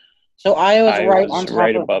 So Iowa's right on top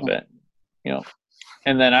right of above it. You know.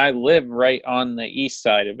 And then I live right on the east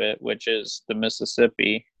side of it, which is the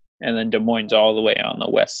Mississippi, and then Des Moines all the way on the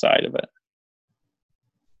west side of it.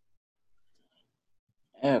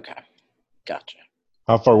 Okay. Gotcha.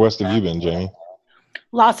 How far west have you been, Jamie?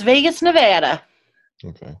 Las Vegas, Nevada.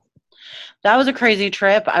 Okay. That was a crazy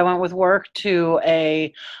trip. I went with work to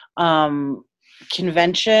a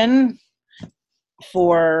convention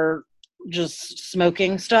for just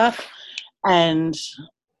smoking stuff. And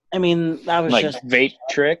I mean, that was like just vape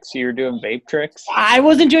tricks. You were doing vape tricks? I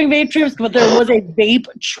wasn't doing vape tricks, but there was a vape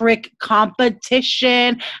trick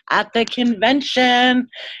competition at the convention.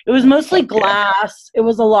 It was mostly glass. It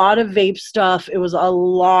was a lot of vape stuff. It was a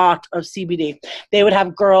lot of CBD. They would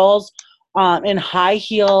have girls in high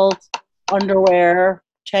heeled underwear,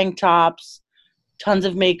 tank tops, tons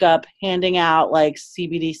of makeup, handing out like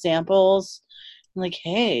CBD samples. I'm like,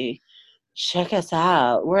 hey, check us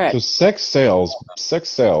out. We're at So sex sells,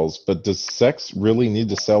 but does sex really need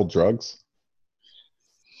to sell drugs?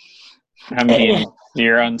 I mean,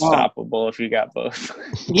 you're unstoppable if you got both.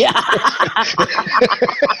 Yeah.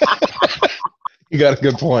 You got a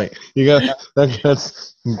good point.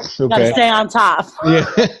 That's okay. Gotta stay on top. Yeah,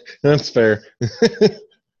 that's fair.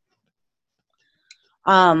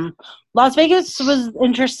 Las Vegas was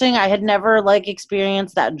interesting. I had never like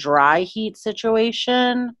experienced that dry heat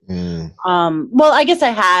situation. Well, I guess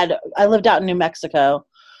I lived out in New Mexico.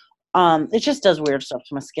 It just does weird stuff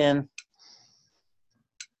to my skin.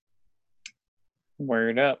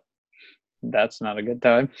 Word up. That's not a good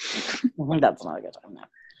time. That's not a good time,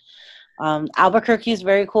 no. Albuquerque is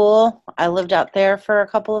very cool. I lived out there for a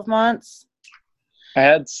couple of months. I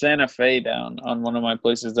had Santa Fe down on one of my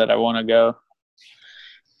places that I want to go.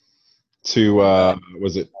 To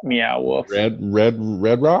was it Meow Wolf? Red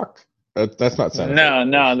Rock? That's not Santa Fe.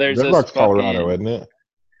 No. There's Red this Rock's Colorado, isn't it?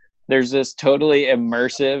 There's this totally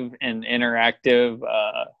immersive and interactive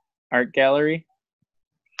art gallery.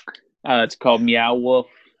 It's called Meow Wolf,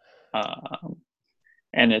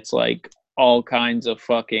 and it's like all kinds of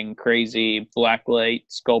fucking crazy blacklight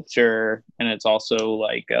sculpture, and it's also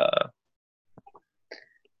like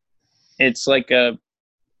it's like a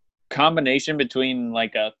combination between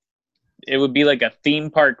like it would be like a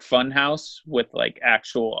theme park funhouse with like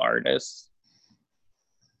actual artists.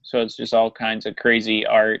 So it's just all kinds of crazy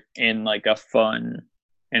art in like a fun,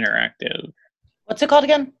 interactive. What's it called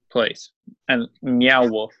again? Place. And Meow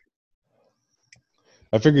Wolf.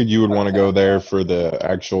 I figured you would want to go there for the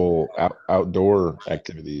actual outdoor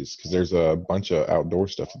activities because there's a bunch of outdoor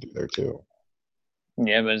stuff to do there too.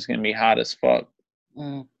 Yeah, but it's gonna be hot as fuck.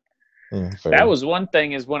 That was one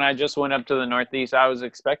thing is when I just went up to the Northeast, I was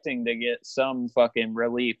expecting to get some fucking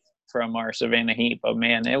relief from our Savannah heat, but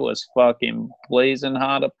man, it was fucking blazing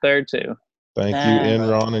hot up there too. Thank you,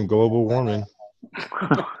 Enron and global warming.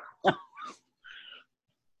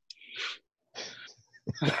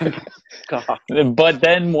 God. But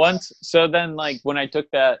then like when I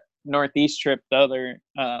took that Northeast trip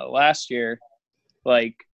last year,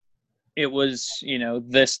 like it was,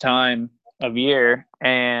 this time of year,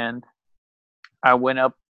 and I went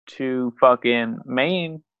up to fucking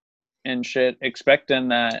Maine and shit expecting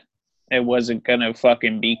that it wasn't gonna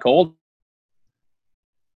fucking be cold.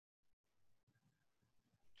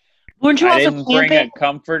 Weren't you I also didn't bring a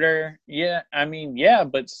comforter. Yeah, I mean, yeah,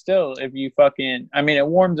 but still, if you fucking, I mean, it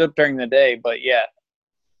warms up during the day, but yeah,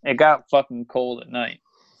 it got fucking cold at night,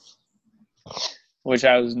 which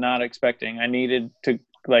I was not expecting. I needed to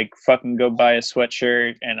like fucking go buy a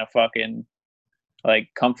sweatshirt and a fucking like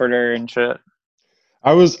comforter and shit.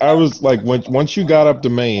 I was like, once you got up to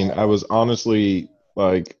Maine, I was honestly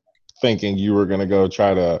like thinking you were gonna go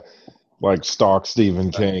try to like stalk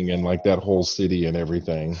Stephen King and like that whole city and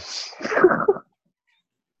everything.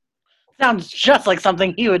 Sounds just like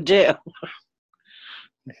something he would do.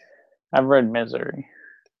 I've read Misery.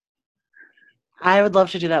 I would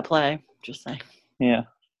love to do that play. Just saying. Yeah.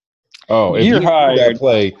 Oh, if You're you hired. did that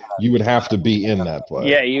play, you would have to be in that play.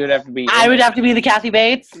 Yeah, you would have to be. I would have to be the Kathy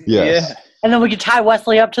Bates. Yes. Yeah. And then we could tie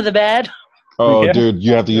Wesley up to the bed. Oh, Yeah. dude,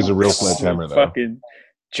 you have to use a real sledgehammer though. Fucking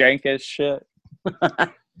jank as shit.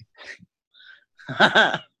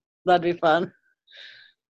 That'd be fun.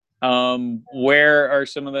 Where are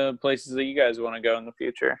some of the places that you guys want to go in the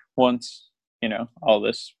future once, all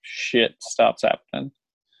this shit stops happening?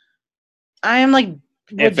 I am like,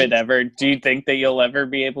 If it ever, do you think that you'll ever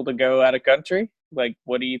be able to go out of country? Like,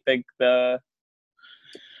 what do you think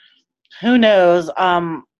who knows?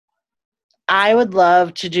 I would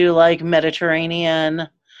love to do like Mediterranean,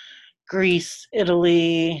 Greece,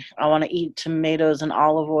 Italy. I want to eat tomatoes and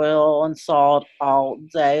olive oil and salt all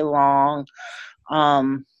day long.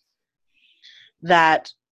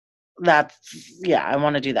 That's yeah, I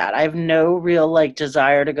want to do that. I have no real like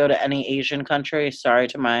desire to go to any Asian country. Sorry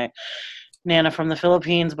to my Nana from the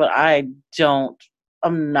Philippines, but I'm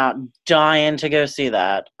not dying to go see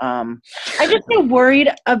that. I just get worried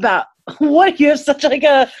about what you have such like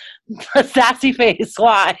a sassy face.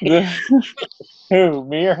 Why? Who,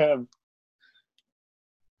 me or him?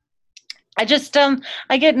 I just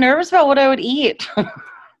I get nervous about what I would eat.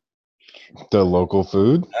 The local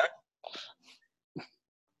food?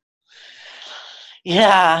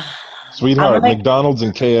 Yeah. Sweetheart, McDonald's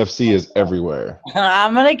and KFC is everywhere.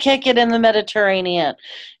 I'm gonna kick it in the Mediterranean.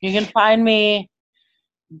 You can find me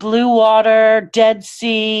blue water, Dead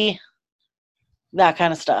Sea, that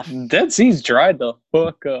kind of stuff. Dead Sea's dried the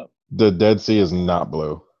fuck up. The Dead Sea is not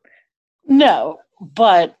blue. No,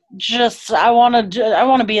 but just I want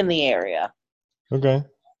to be in the area. Okay.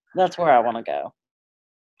 That's where I want to go.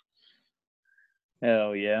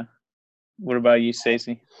 Hell yeah. What about you,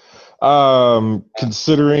 Stacey?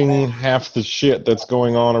 Considering half the shit that's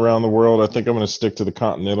going on around the world, I think I'm going to stick to the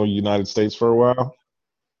continental United States for a while.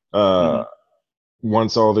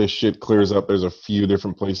 Once all this shit clears up, there's a few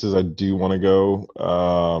different places I do want to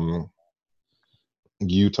go.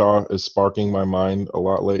 Utah is sparking my mind a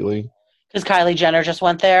lot lately. Because Kylie Jenner just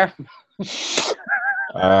went there.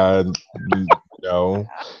 No.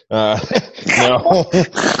 No,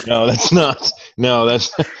 that's not. No,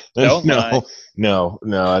 that's no,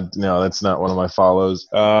 that's not one of my follows.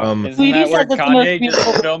 Isn't that where Kanye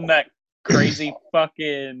just filmed that crazy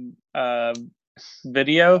fucking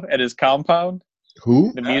video at his compound?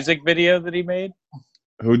 Who? The music video that he made?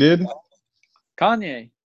 Who did? Kanye.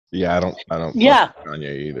 Yeah, I don't Yeah.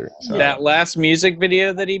 Kanye either. So. That last music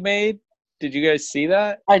video that he made, did you guys see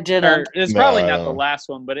that? I didn't. It's probably not the last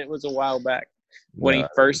one, but it was a while back when he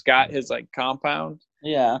first got his like compound.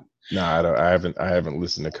 Yeah. No, I haven't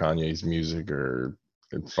listened to Kanye's music or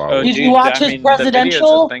followed. Did you watch his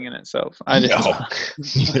presidential thing in itself? I did.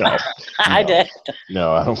 No, I did.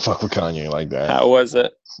 No, I don't fuck with Kanye like that. How was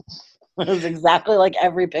it? It was exactly like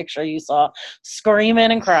every picture you saw,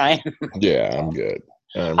 screaming and crying. Yeah, I'm good.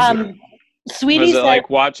 Sweetie was it said, like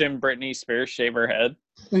watching Britney Spears shave her head?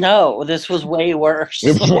 No, this was way worse.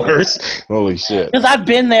 It was worse? Holy shit. Because I've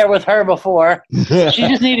been there with her before. She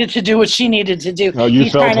just needed to do what she needed to do. Oh, you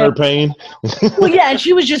felt her pain? Well, yeah, and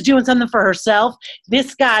she was just doing something for herself.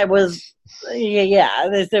 This guy was,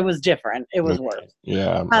 it was different. It was worse.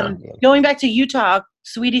 Yeah. Going back to Utah,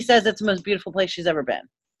 Sweetie says it's the most beautiful place she's ever been.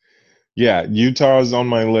 Yeah, Utah is on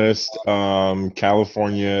my list.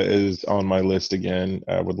 California is on my list again.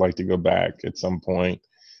 I would like to go back at some point.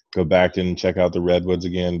 Go back and check out the redwoods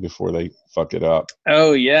again before they fuck it up.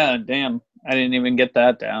 Oh yeah, damn! I didn't even get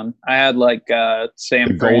that down. I had like San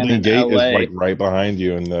The Fran Golden Gate LA. is like right behind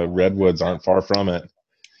you, and the redwoods aren't far from it.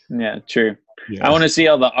 Yeah, true. Yeah. I want to see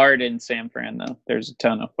all the art in San Fran though. There's a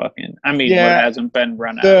ton of fucking. I mean, what hasn't been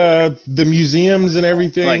run out? The museums and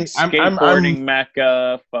everything. Like skateboarding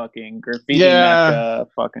Mecca, fucking graffiti Mecca,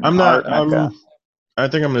 fucking art Mecca. I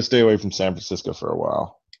think I'm gonna stay away from San Francisco for a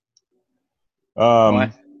while.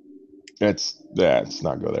 Why? Let's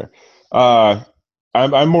not go there.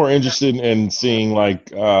 I'm more interested in seeing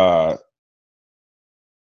like and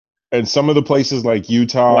some of the places like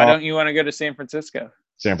Utah. Why don't you want to go to San Francisco?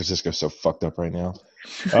 San Francisco's so fucked up right now.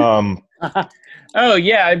 Oh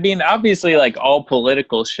yeah, I mean obviously like all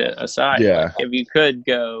political shit aside. Yeah. Like, if you could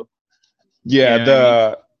go. Yeah, you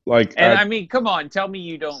know and I mean, come on, tell me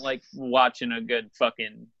you don't like watching a good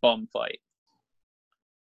fucking bum fight.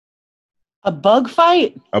 A bug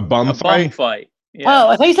fight? A bum fight? Yeah. Oh,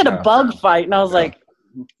 I thought you said a No. bug fight, and I was No. like,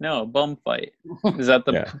 No, bum fight. Is that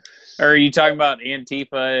the? Yeah. Or are you talking about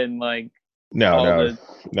Antifa and like all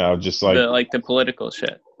No, just the political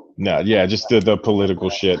shit? No, yeah, just the political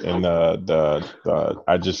shit and the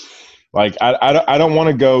I just like I don't want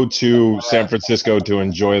to go to San Francisco to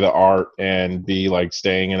enjoy the art and be like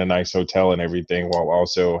staying in a nice hotel and everything while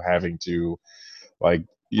also having to like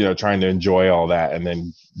trying to enjoy all that and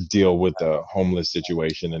then deal with the homeless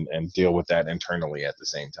situation and deal with that internally at the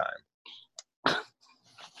same time.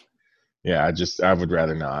 Yeah, I would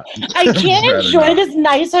rather not. I can't enjoy this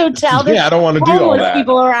nice hotel. Yeah, I don't want to do all homeless that.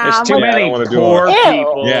 people around. There's too Like, I many don't wanna do all poor that.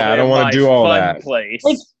 people. Yeah, I don't in wanna my do all fun that. Place.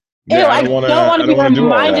 Like, Yeah, I don't want to be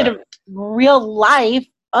reminded of real life.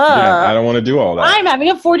 Yeah, I don't want to do all that. I'm having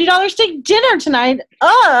a $40 steak dinner tonight.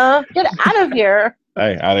 Get out of here.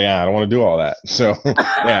 Hey, I don't want to do all that. So,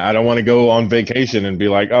 yeah, I don't want to go on vacation and be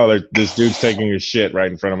like, oh, this dude's taking his shit right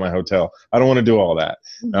in front of my hotel. I don't want to do all that.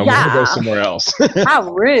 I want to go somewhere else. How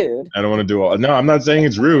rude. I don't want to do all. No, I'm not saying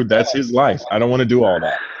it's rude. That's his life. I don't want to do all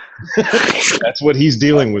that. That's what he's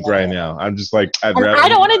dealing with right now. I'm just like, I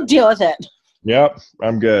don't want to deal with it. Yep,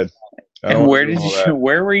 I'm good. And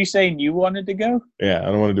where were you saying you wanted to go? Yeah, I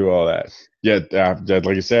don't want to do all that. Yeah,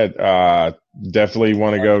 like I said, definitely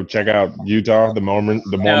want to go check out Utah, the Mormon.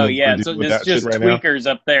 Oh yeah, so there's just tweakers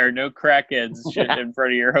up there, no crackheads shit in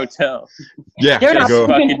front of your hotel. Yeah, they're not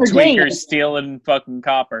fucking tweakers stealing fucking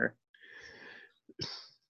copper.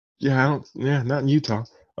 Yeah, not in Utah.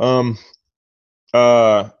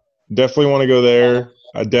 Definitely want to go there.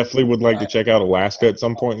 I definitely would like to check out Alaska at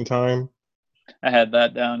some point in time. I had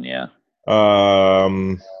that down, yeah.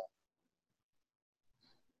 It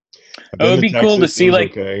would be cool to see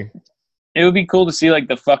like it would be cool to see like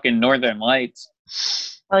the fucking Northern Lights.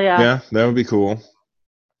 Oh yeah. Yeah, that would be cool.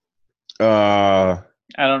 I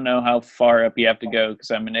don't know how far up you have to go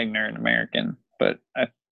because I'm an ignorant American, but I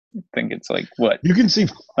think it's like what you can see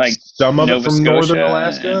like some of Nova it from Scotia Northern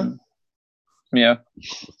Alaska. Yeah,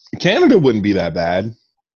 Canada wouldn't be that bad,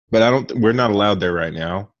 but we're not allowed there right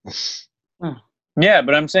now. Yeah,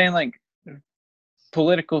 but I'm saying like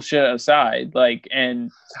political shit aside, like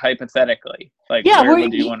and hypothetically, like where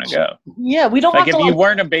would you want to go? Yeah, we don't like have if to you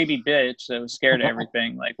weren't a baby bitch that was scared of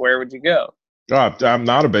everything, like where would you go? Oh, I'm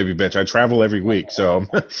not a baby bitch. I travel every week, so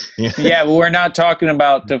yeah, but we're not talking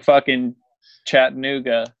about the fucking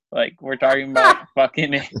Chattanooga. Like we're talking about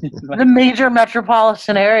fucking the major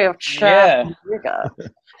metropolitan area of Chattanooga.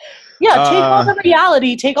 Yeah, take all the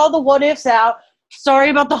reality, take all the what ifs out. Sorry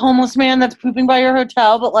about the homeless man that's pooping by your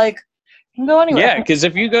hotel, but like you can go anywhere. Yeah, because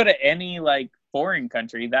if you go to any like foreign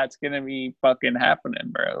country, that's gonna be fucking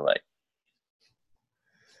happening, bro. Like,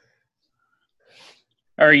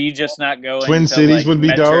 or are you just not going? Twin Cities would be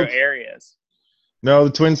dope. Areas. No,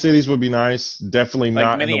 the Twin Cities would be nice. Definitely like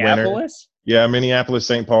not in the winter. Yeah, Minneapolis,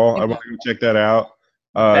 St. Paul. I want to go check that out.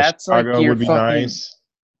 That's Chicago like would be nice.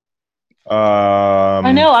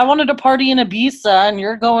 I know. I wanted to party in Ibiza, and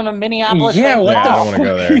you're going to Minneapolis. Yeah, I don't want to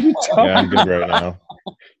go there. Yeah, I'm good right now.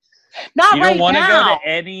 Not you right don't want to now. go to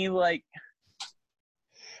any like.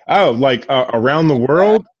 Oh, like around the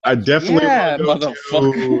world? I definitely want to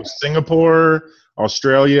go to Singapore,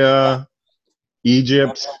 Australia,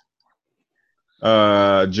 Egypt,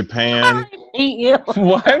 Japan. I hate you.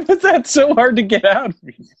 Why was that so hard to get out of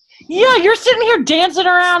me? Yeah, you're sitting here dancing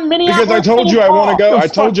around Minneapolis. Because I told you I want to go. I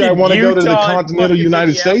told you I want to go to the continental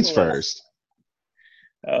United States first.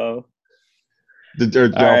 Oh. I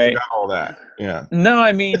forgot all that. Yeah. No,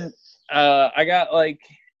 I mean, I got like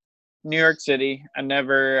New York City. I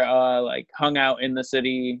never like hung out in the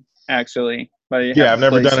city actually. But yeah, I've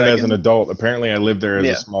never done it as an adult. Apparently, I lived there as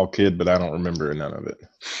a small kid, but I don't remember none of it.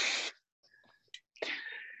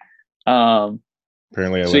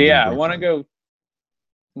 Apparently, I want to go.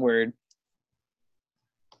 Word.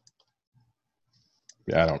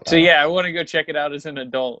 Yeah, I don't. So I want to go check it out as an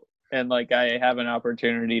adult, and like I have an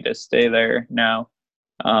opportunity to stay there now.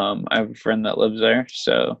 I have a friend that lives there,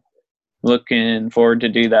 so looking forward to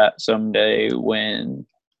do that someday when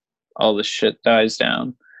all the shit dies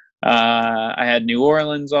down. I had New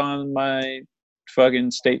Orleans on my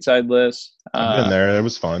fucking stateside list. I've been there. It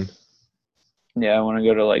was fun. Yeah, I want to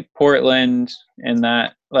go to like Portland and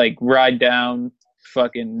that like ride down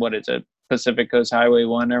fucking what is it, Pacific Coast Highway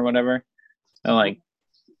 1 or whatever, and like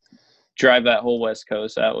drive that whole West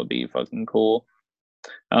Coast. That would be fucking cool.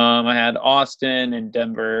 I had Austin and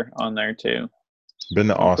Denver on there too. Been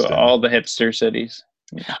to Austin. All the hipster cities.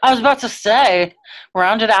 I was about to say,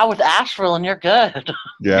 round it out with Asheville and you're good.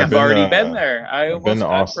 Yeah, I've already been there. I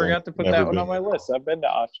forgot to put Never that one on my list. I've been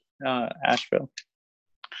to Asheville.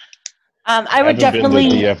 I would definitely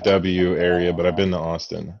been to the DFW area, but I've been to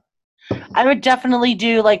Austin. I would definitely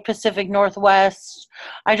do like Pacific Northwest.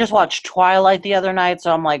 I just watched Twilight the other night,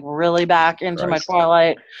 so I'm like really back into my Christ.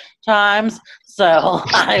 Twilight times. So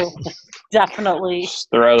I definitely. Just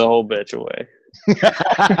throw the whole bitch away.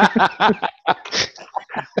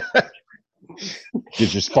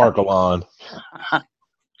 Get your sparkle on.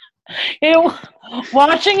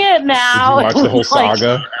 Watching it now, Did you watch the whole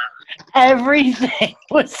saga? Everything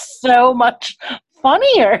was so much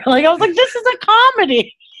funnier. Like I was like, this is a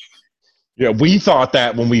comedy. Yeah, we thought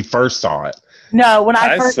that when we first saw it. No, when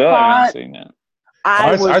I first still saw haven't it, seen it.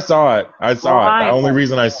 I saw it. I saw it. The crying. only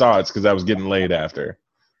reason I saw it is because I was getting laid after.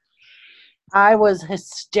 I was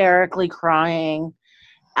hysterically crying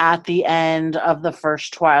at the end of the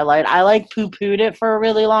first Twilight. I like poo-pooed it for a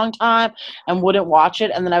really long time and wouldn't watch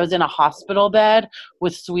it. And then I was in a hospital bed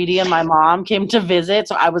with Sweetie and my mom came to visit.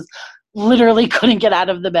 So I was literally couldn't get out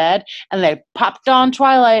of the bed. And they popped on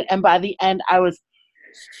Twilight. And by the end, I was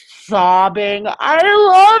sobbing. I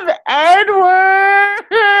love Edward.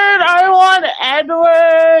 I want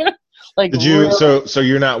Edward. Like, Did you? really? So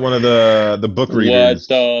you're not one of the book readers.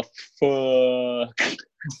 What the fuck?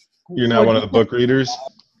 You're not one of the book readers.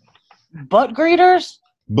 Butt greeters?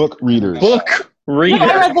 Book readers. Book No, reader.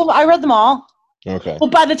 I read them all. Okay.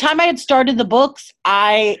 But by the time I had started the books,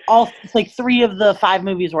 like 3 of the 5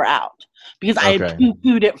 movies were out because I had Okay.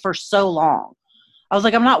 poo-pooed it for so long. I was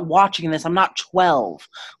like, I'm not watching this. I'm not 12.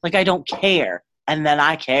 Like, I don't care. And then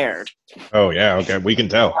I cared. Oh yeah. Okay. We can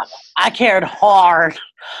tell. I cared hard.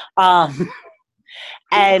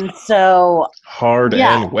 And so, Hard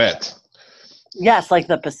Yeah. and wet. yes, like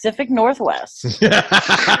the Pacific Northwest.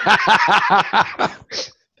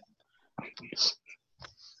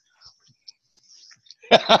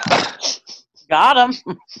 Got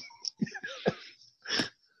him.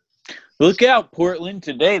 Look out, Portland.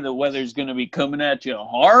 Today the weather's going to be coming at you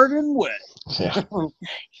hard and wet. Yeah.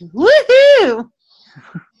 Woohoo!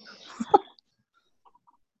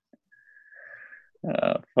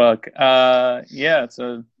 Fuck. Yeah,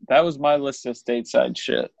 so that was my list of stateside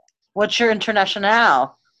shit. What's your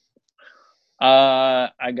international?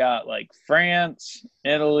 I got like France,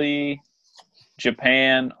 Italy,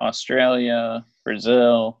 Japan, Australia,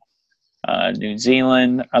 Brazil, New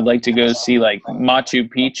Zealand. I'd like to go see like Machu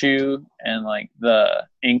Picchu and like the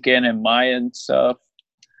Incan and Mayan stuff.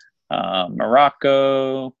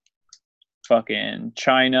 Morocco, fucking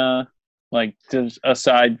China, like just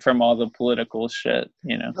aside from all the political shit,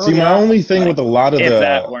 you know. See, my only thing Like, with a lot of if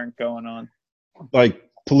that the weren't going on. like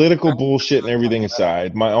political bullshit and everything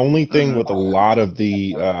aside, my only thing with a lot of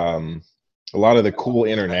the cool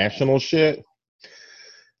international shit,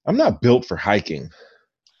 I'm not built for hiking.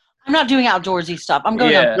 I'm not doing outdoorsy stuff. I'm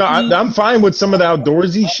going Yeah. out. No, I'm fine with some of the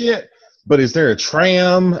outdoorsy shit, but is there a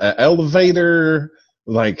tram, an elevator?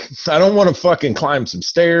 Like, I don't want to fucking climb some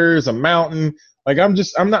stairs, a mountain. Like, I'm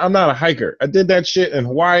not a hiker. I did that shit in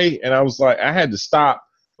Hawaii, and I was like, I had to stop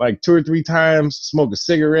like 2 or 3 times, smoke a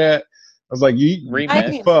cigarette. I was like, you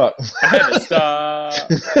Remix. fuck. I had to stop.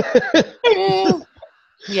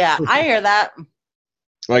 Yeah, I hear that.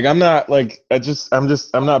 Like, I'm not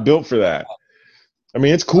built for that. I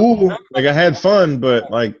mean, it's cool. Like, I had fun, but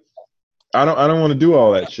like, I don't want to do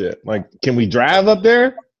all that shit. Like, can we drive up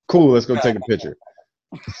there? Cool, let's go take a picture.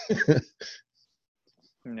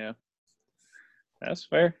 Yeah. That's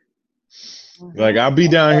fair. Like, I'll be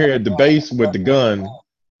down here at the base with the gun,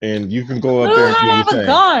 and you can go up Who there and do have your a thing.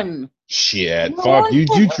 gun? Shit, fuck you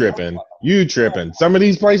tripping. You tripping. Some of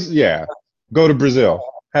these places, yeah. Go to Brazil.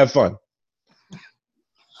 Have fun.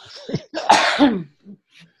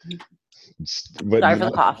 But, Sorry for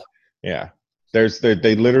the cough. yeah.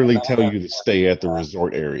 They literally tell you to stay at the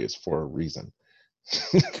resort areas for a reason.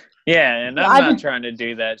 Yeah, and I'm I've not been- trying to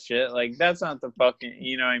do that shit. Like, that's not the fucking,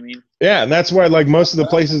 you know what I mean? Yeah, and that's why like most of the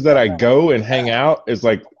places that I go and hang out is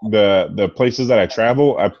like the places that I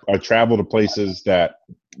travel. I travel to places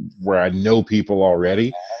where I know people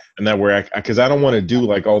already, and that where because I don't want to do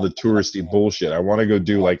like all the touristy bullshit. I want to go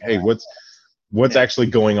do like, hey, what's actually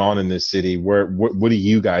going on in this city? What do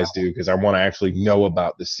you guys do? Because I want to actually know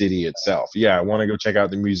about the city itself. Yeah, I want to go check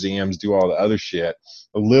out the museums, do all the other shit,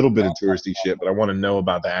 a little bit of touristy shit, but I want to know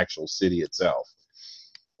about the actual city itself.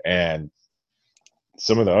 And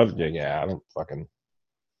some of the other, I don't fucking.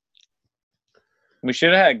 We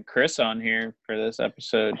should have had Chris on here for this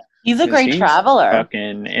episode. He's a 'Cause great he's traveler.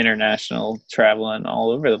 Fucking international, traveling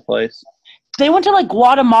all over the place. They went to like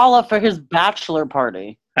Guatemala for his bachelor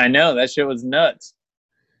party. I know, that shit was nuts.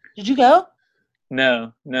 Did you go?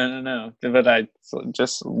 No. But I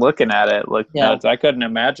just looking at it looked Yeah. nuts. I couldn't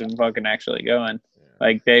imagine fucking actually going.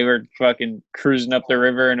 Like, they were fucking cruising up the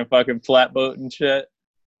river in a fucking flatboat and shit.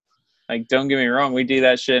 Like, don't get me wrong, we do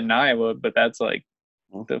that shit in Iowa, but that's like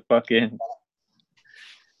the fucking,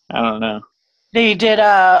 I don't know. They did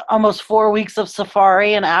almost 4 weeks of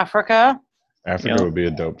safari in Africa. Africa would be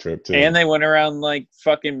a dope trip too. And they went around like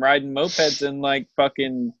fucking riding mopeds in like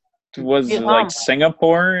fucking Vietnam. Like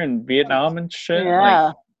Singapore and Vietnam and shit. Yeah.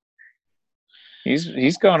 Like,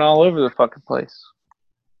 he's going all over the fucking place.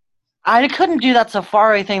 I couldn't do that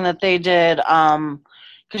safari thing that they did,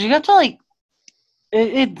 because you have to like,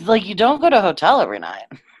 it's like you don't go to a hotel every night.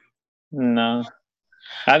 No,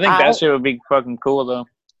 I think that shit would be fucking cool though.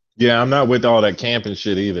 Yeah, I'm not with all that camping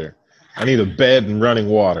shit either. I need a bed and running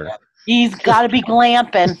water. He's got to be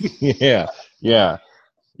glamping. Yeah.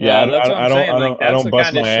 That's what I'm saying. I don't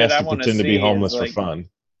bust my ass to pretend to be homeless for fun.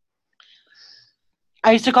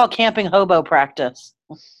 I used to call camping hobo practice.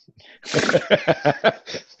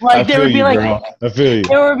 Like there would be like, I feel you.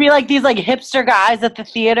 There would be like these like hipster guys at the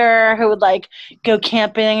theater who would like go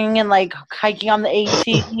camping and like hiking on the AT,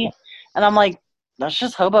 and I'm like, that's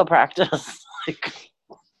just hobo practice.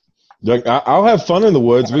 Like I'll have fun in the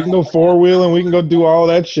woods. We can go 4-wheeling. We can go do all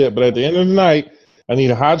that shit. But at the end of the night, I need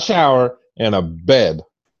a hot shower and a bed.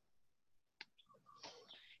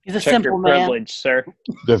 He's a Check simple your man. privilege, sir.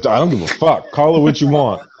 I don't give a fuck. Call it what you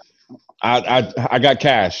want. I got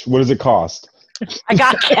cash. What does it cost? I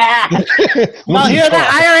got cash. Well, hear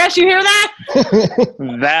that? IRS, you hear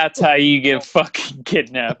that? That's how you get fucking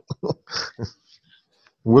kidnapped.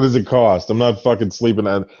 What does it cost? I'm not fucking sleeping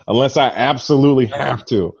unless I absolutely have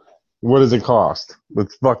to. What does it cost?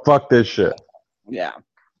 Let's fuck this shit. Yeah.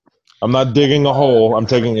 I'm not digging a hole. I'm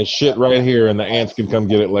taking a shit right here, and the ants can come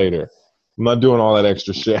get it later. I'm not doing all that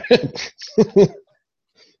extra shit.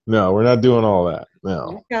 No, we're not doing all that.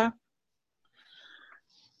 No. Okay.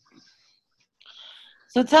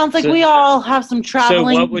 So it sounds like we all have some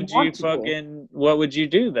traveling. So what would you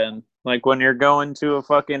do then? Like when you're going to a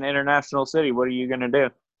fucking international city, what are you gonna do?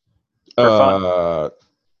 For fun?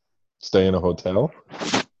 Stay in a hotel,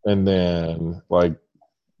 and then like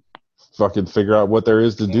fucking figure out what there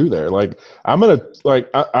is to do there. Like I'm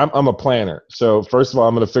a planner. So first of all,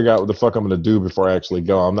 I'm gonna figure out what the fuck I'm gonna do before I actually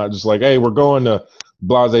go. I'm not just like, hey, we're going to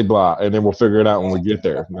blah blah blah, and then we'll figure it out when we get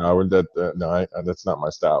there. No, that's not my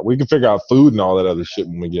style. We can figure out food and all that other shit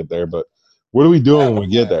when we get there, but what are we doing when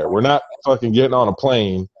we get there? We're not fucking getting on a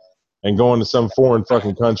plane and going to some foreign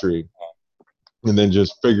fucking country and then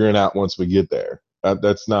just figuring out once we get there.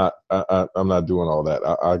 That's not. I'm not doing all that.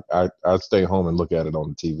 I stay home and look at it on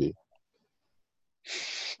the TV.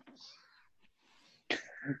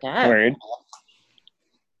 Okay. Weird.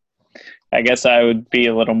 I guess I would be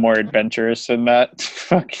a little more adventurous in that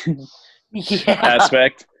fucking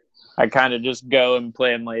aspect. I kind of just go and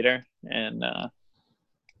plan later, and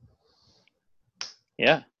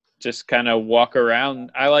just kind of walk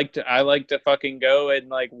around. I like to fucking go and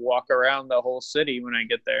like walk around the whole city when I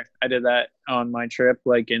get there. I did that on my trip,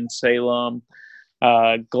 like in Salem,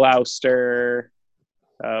 Gloucester,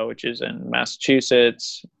 which is in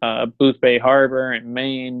Massachusetts, Boothbay Harbor in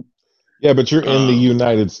Maine. Yeah, but you're in the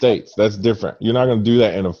United States. That's different. You're not going to do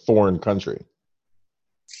that in a foreign country.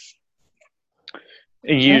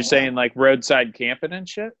 You're saying like roadside camping and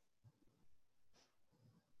shit?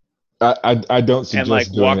 I don't suggest and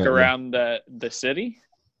like doing walk that, around the city.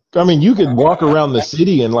 I mean, you could walk around the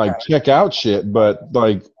city and like check out shit, but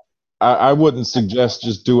like I wouldn't suggest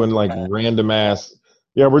just doing like random ass.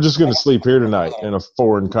 Yeah, we're just going to sleep here tonight in a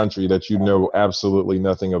foreign country that you know absolutely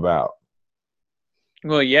nothing about.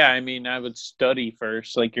 Well, yeah, I mean, I would study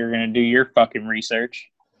first. Like, you're going to do your fucking research.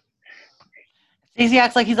 Stacey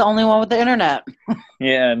acts like he's the only one with the internet.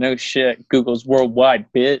 Yeah, no shit. Google's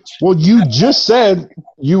worldwide, bitch. Well, you just said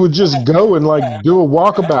you would just go and like do a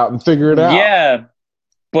walkabout and figure it out. Yeah,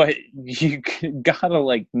 but you gotta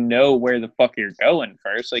like know where the fuck you're going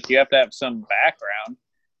first. Like, you have to have some background.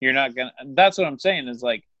 You're not gonna. That's what I'm saying. Is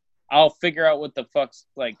like, I'll figure out what the fuck's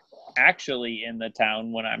like actually in the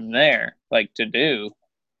town when I'm there, like to do.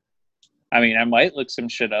 I mean, I might look some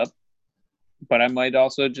shit up, but I might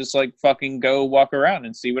also just like fucking go walk around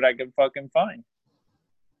and see what I can fucking find.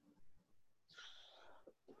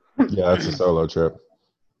 Yeah, that's a solo trip.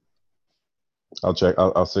 I'll check.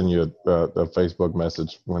 I'll send you a Facebook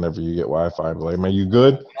message whenever you get Wi-Fi. Like, man, you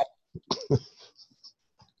good?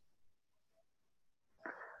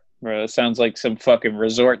 Bro, it sounds like some fucking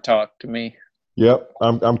resort talk to me. Yep,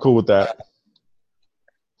 I'm cool with that.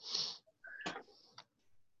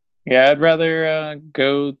 Yeah, I'd rather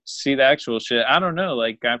go see the actual shit. I don't know.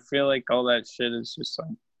 Like, I feel like all that shit is just like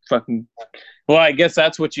fucking. Well, I guess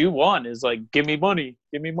that's what you want is like, give me money,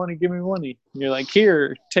 give me money, give me money. And you're like,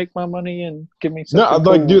 here, take my money and give me something. No,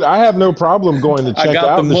 like, dude, I have no problem going to check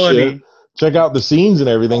out the shit. check out the scenes and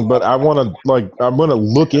everything, but I'm gonna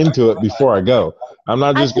look into it before I go. I'm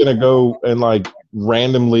not just gonna go and like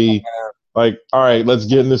randomly like, all right, let's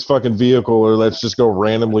get in this fucking vehicle or let's just go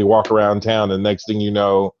randomly walk around town and next thing you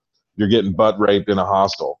know, you're getting butt raped in a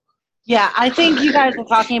hostel. Yeah, I think you guys are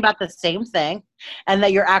talking about the same thing and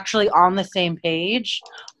that you're actually on the same page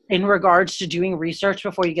in regards to doing research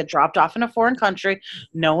before you get dropped off in a foreign country.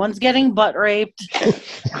 No one's getting butt raped.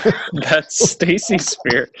 That's Stacy's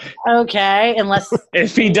spirit. Okay, unless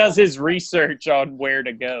if he does his research on where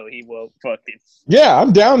to go, he won't fucking. Yeah,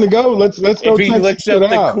 I'm down to go. Let's go. If he looks up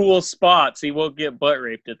the out. cool spots, he won't get butt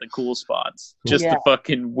raped at the cool spots. Just the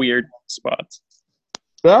fucking weird spots.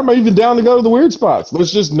 I'm even down to go to the weird spots.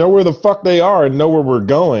 Let's just know where the fuck they are and know where we're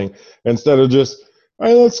going instead of just,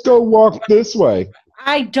 hey, let's go walk this way.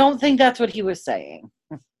 I don't think that's what he was saying.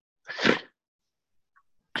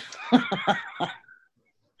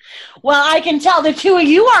 Well, I can tell the two of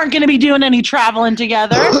you aren't going to be doing any traveling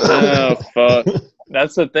together. Oh, fuck.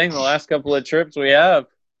 That's the thing. The last couple of trips we have.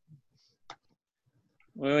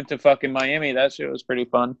 We went to fucking Miami. That shit was pretty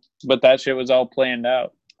fun. But that shit was all planned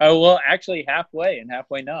out. Oh, well, actually halfway and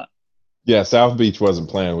halfway not. Yeah, South Beach wasn't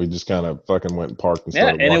planned. We just kind of fucking went and parked and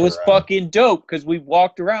started and it was around. fucking dope because we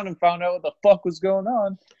walked around and found out what the fuck was going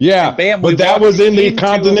on. Yeah, and bam, but that was in the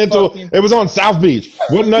Continental. It was on South Beach.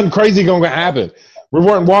 Wasn't nothing crazy going to happen. We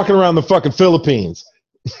weren't walking around the fucking Philippines.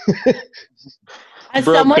 As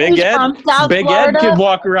Bro, someone who's from South Florida, Ed can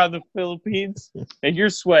walk around the Philippines, and you're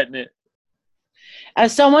sweating it.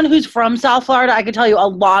 As someone who's from South Florida, I can tell you a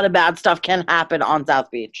lot of bad stuff can happen on South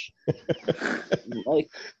Beach.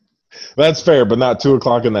 That's fair, but not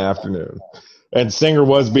 2:00 in the afternoon. And Singer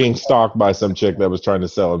was being stalked by some chick that was trying to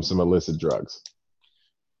sell him some illicit drugs.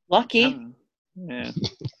 Lucky. Yeah.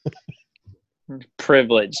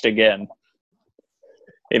 Privileged again.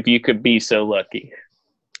 If you could be so lucky.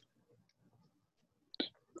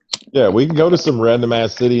 Yeah, we can go to some random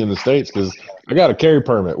ass city in the States because I got a carry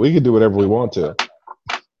permit. We can do whatever we want to.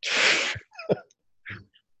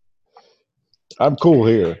 I'm cool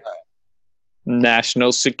here.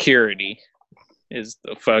 National security is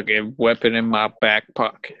the fucking weapon in my back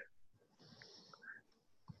pocket.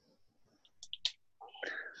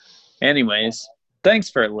 Anyways, thanks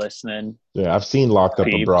for listening. Yeah, I've seen Locked Up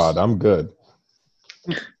Peeps. Abroad. I'm good.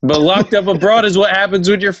 But Locked Up Abroad is what happens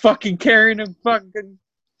when you're fucking carrying a fucking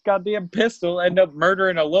goddamn pistol, end up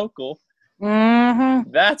murdering a local. Mm-hmm.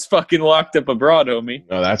 That's fucking Locked Up Abroad, homie.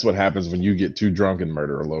 No, that's what happens when you get too drunk and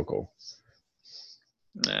murder a local.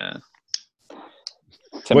 Nah.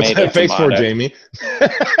 What's that face for, Jamie?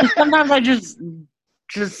 Sometimes I just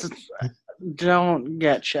don't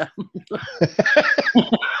get you.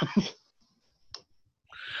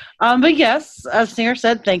 But yes, as Singer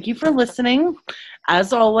said, thank you for listening.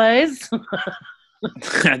 As always.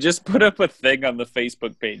 I just put up a thing on the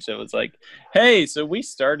Facebook page that was like, hey, so we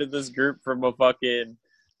started this group from a fucking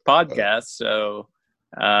podcast. So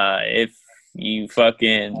if you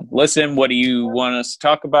fucking listen, what do you want us to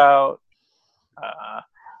talk about?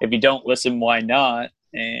 If you don't listen, why not?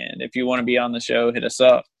 And if you want to be on the show, hit us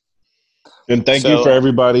up. And thank you for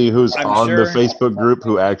everybody who's on the Facebook group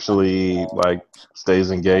who actually like stays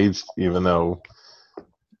engaged, even though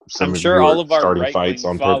I'm sure all of our starting fights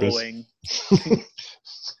on following.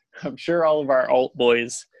 I'm sure all of our alt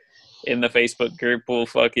boys in the Facebook group will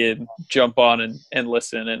fucking jump on and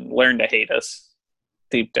listen and learn to hate us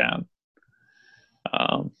deep down.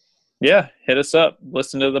 Yeah, hit us up.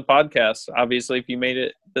 Listen to the podcast. Obviously, if you made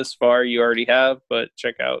it this far, you already have, but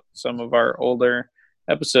check out some of our older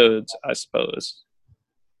episodes, I suppose.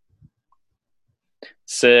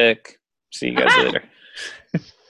 Sick. See you guys later.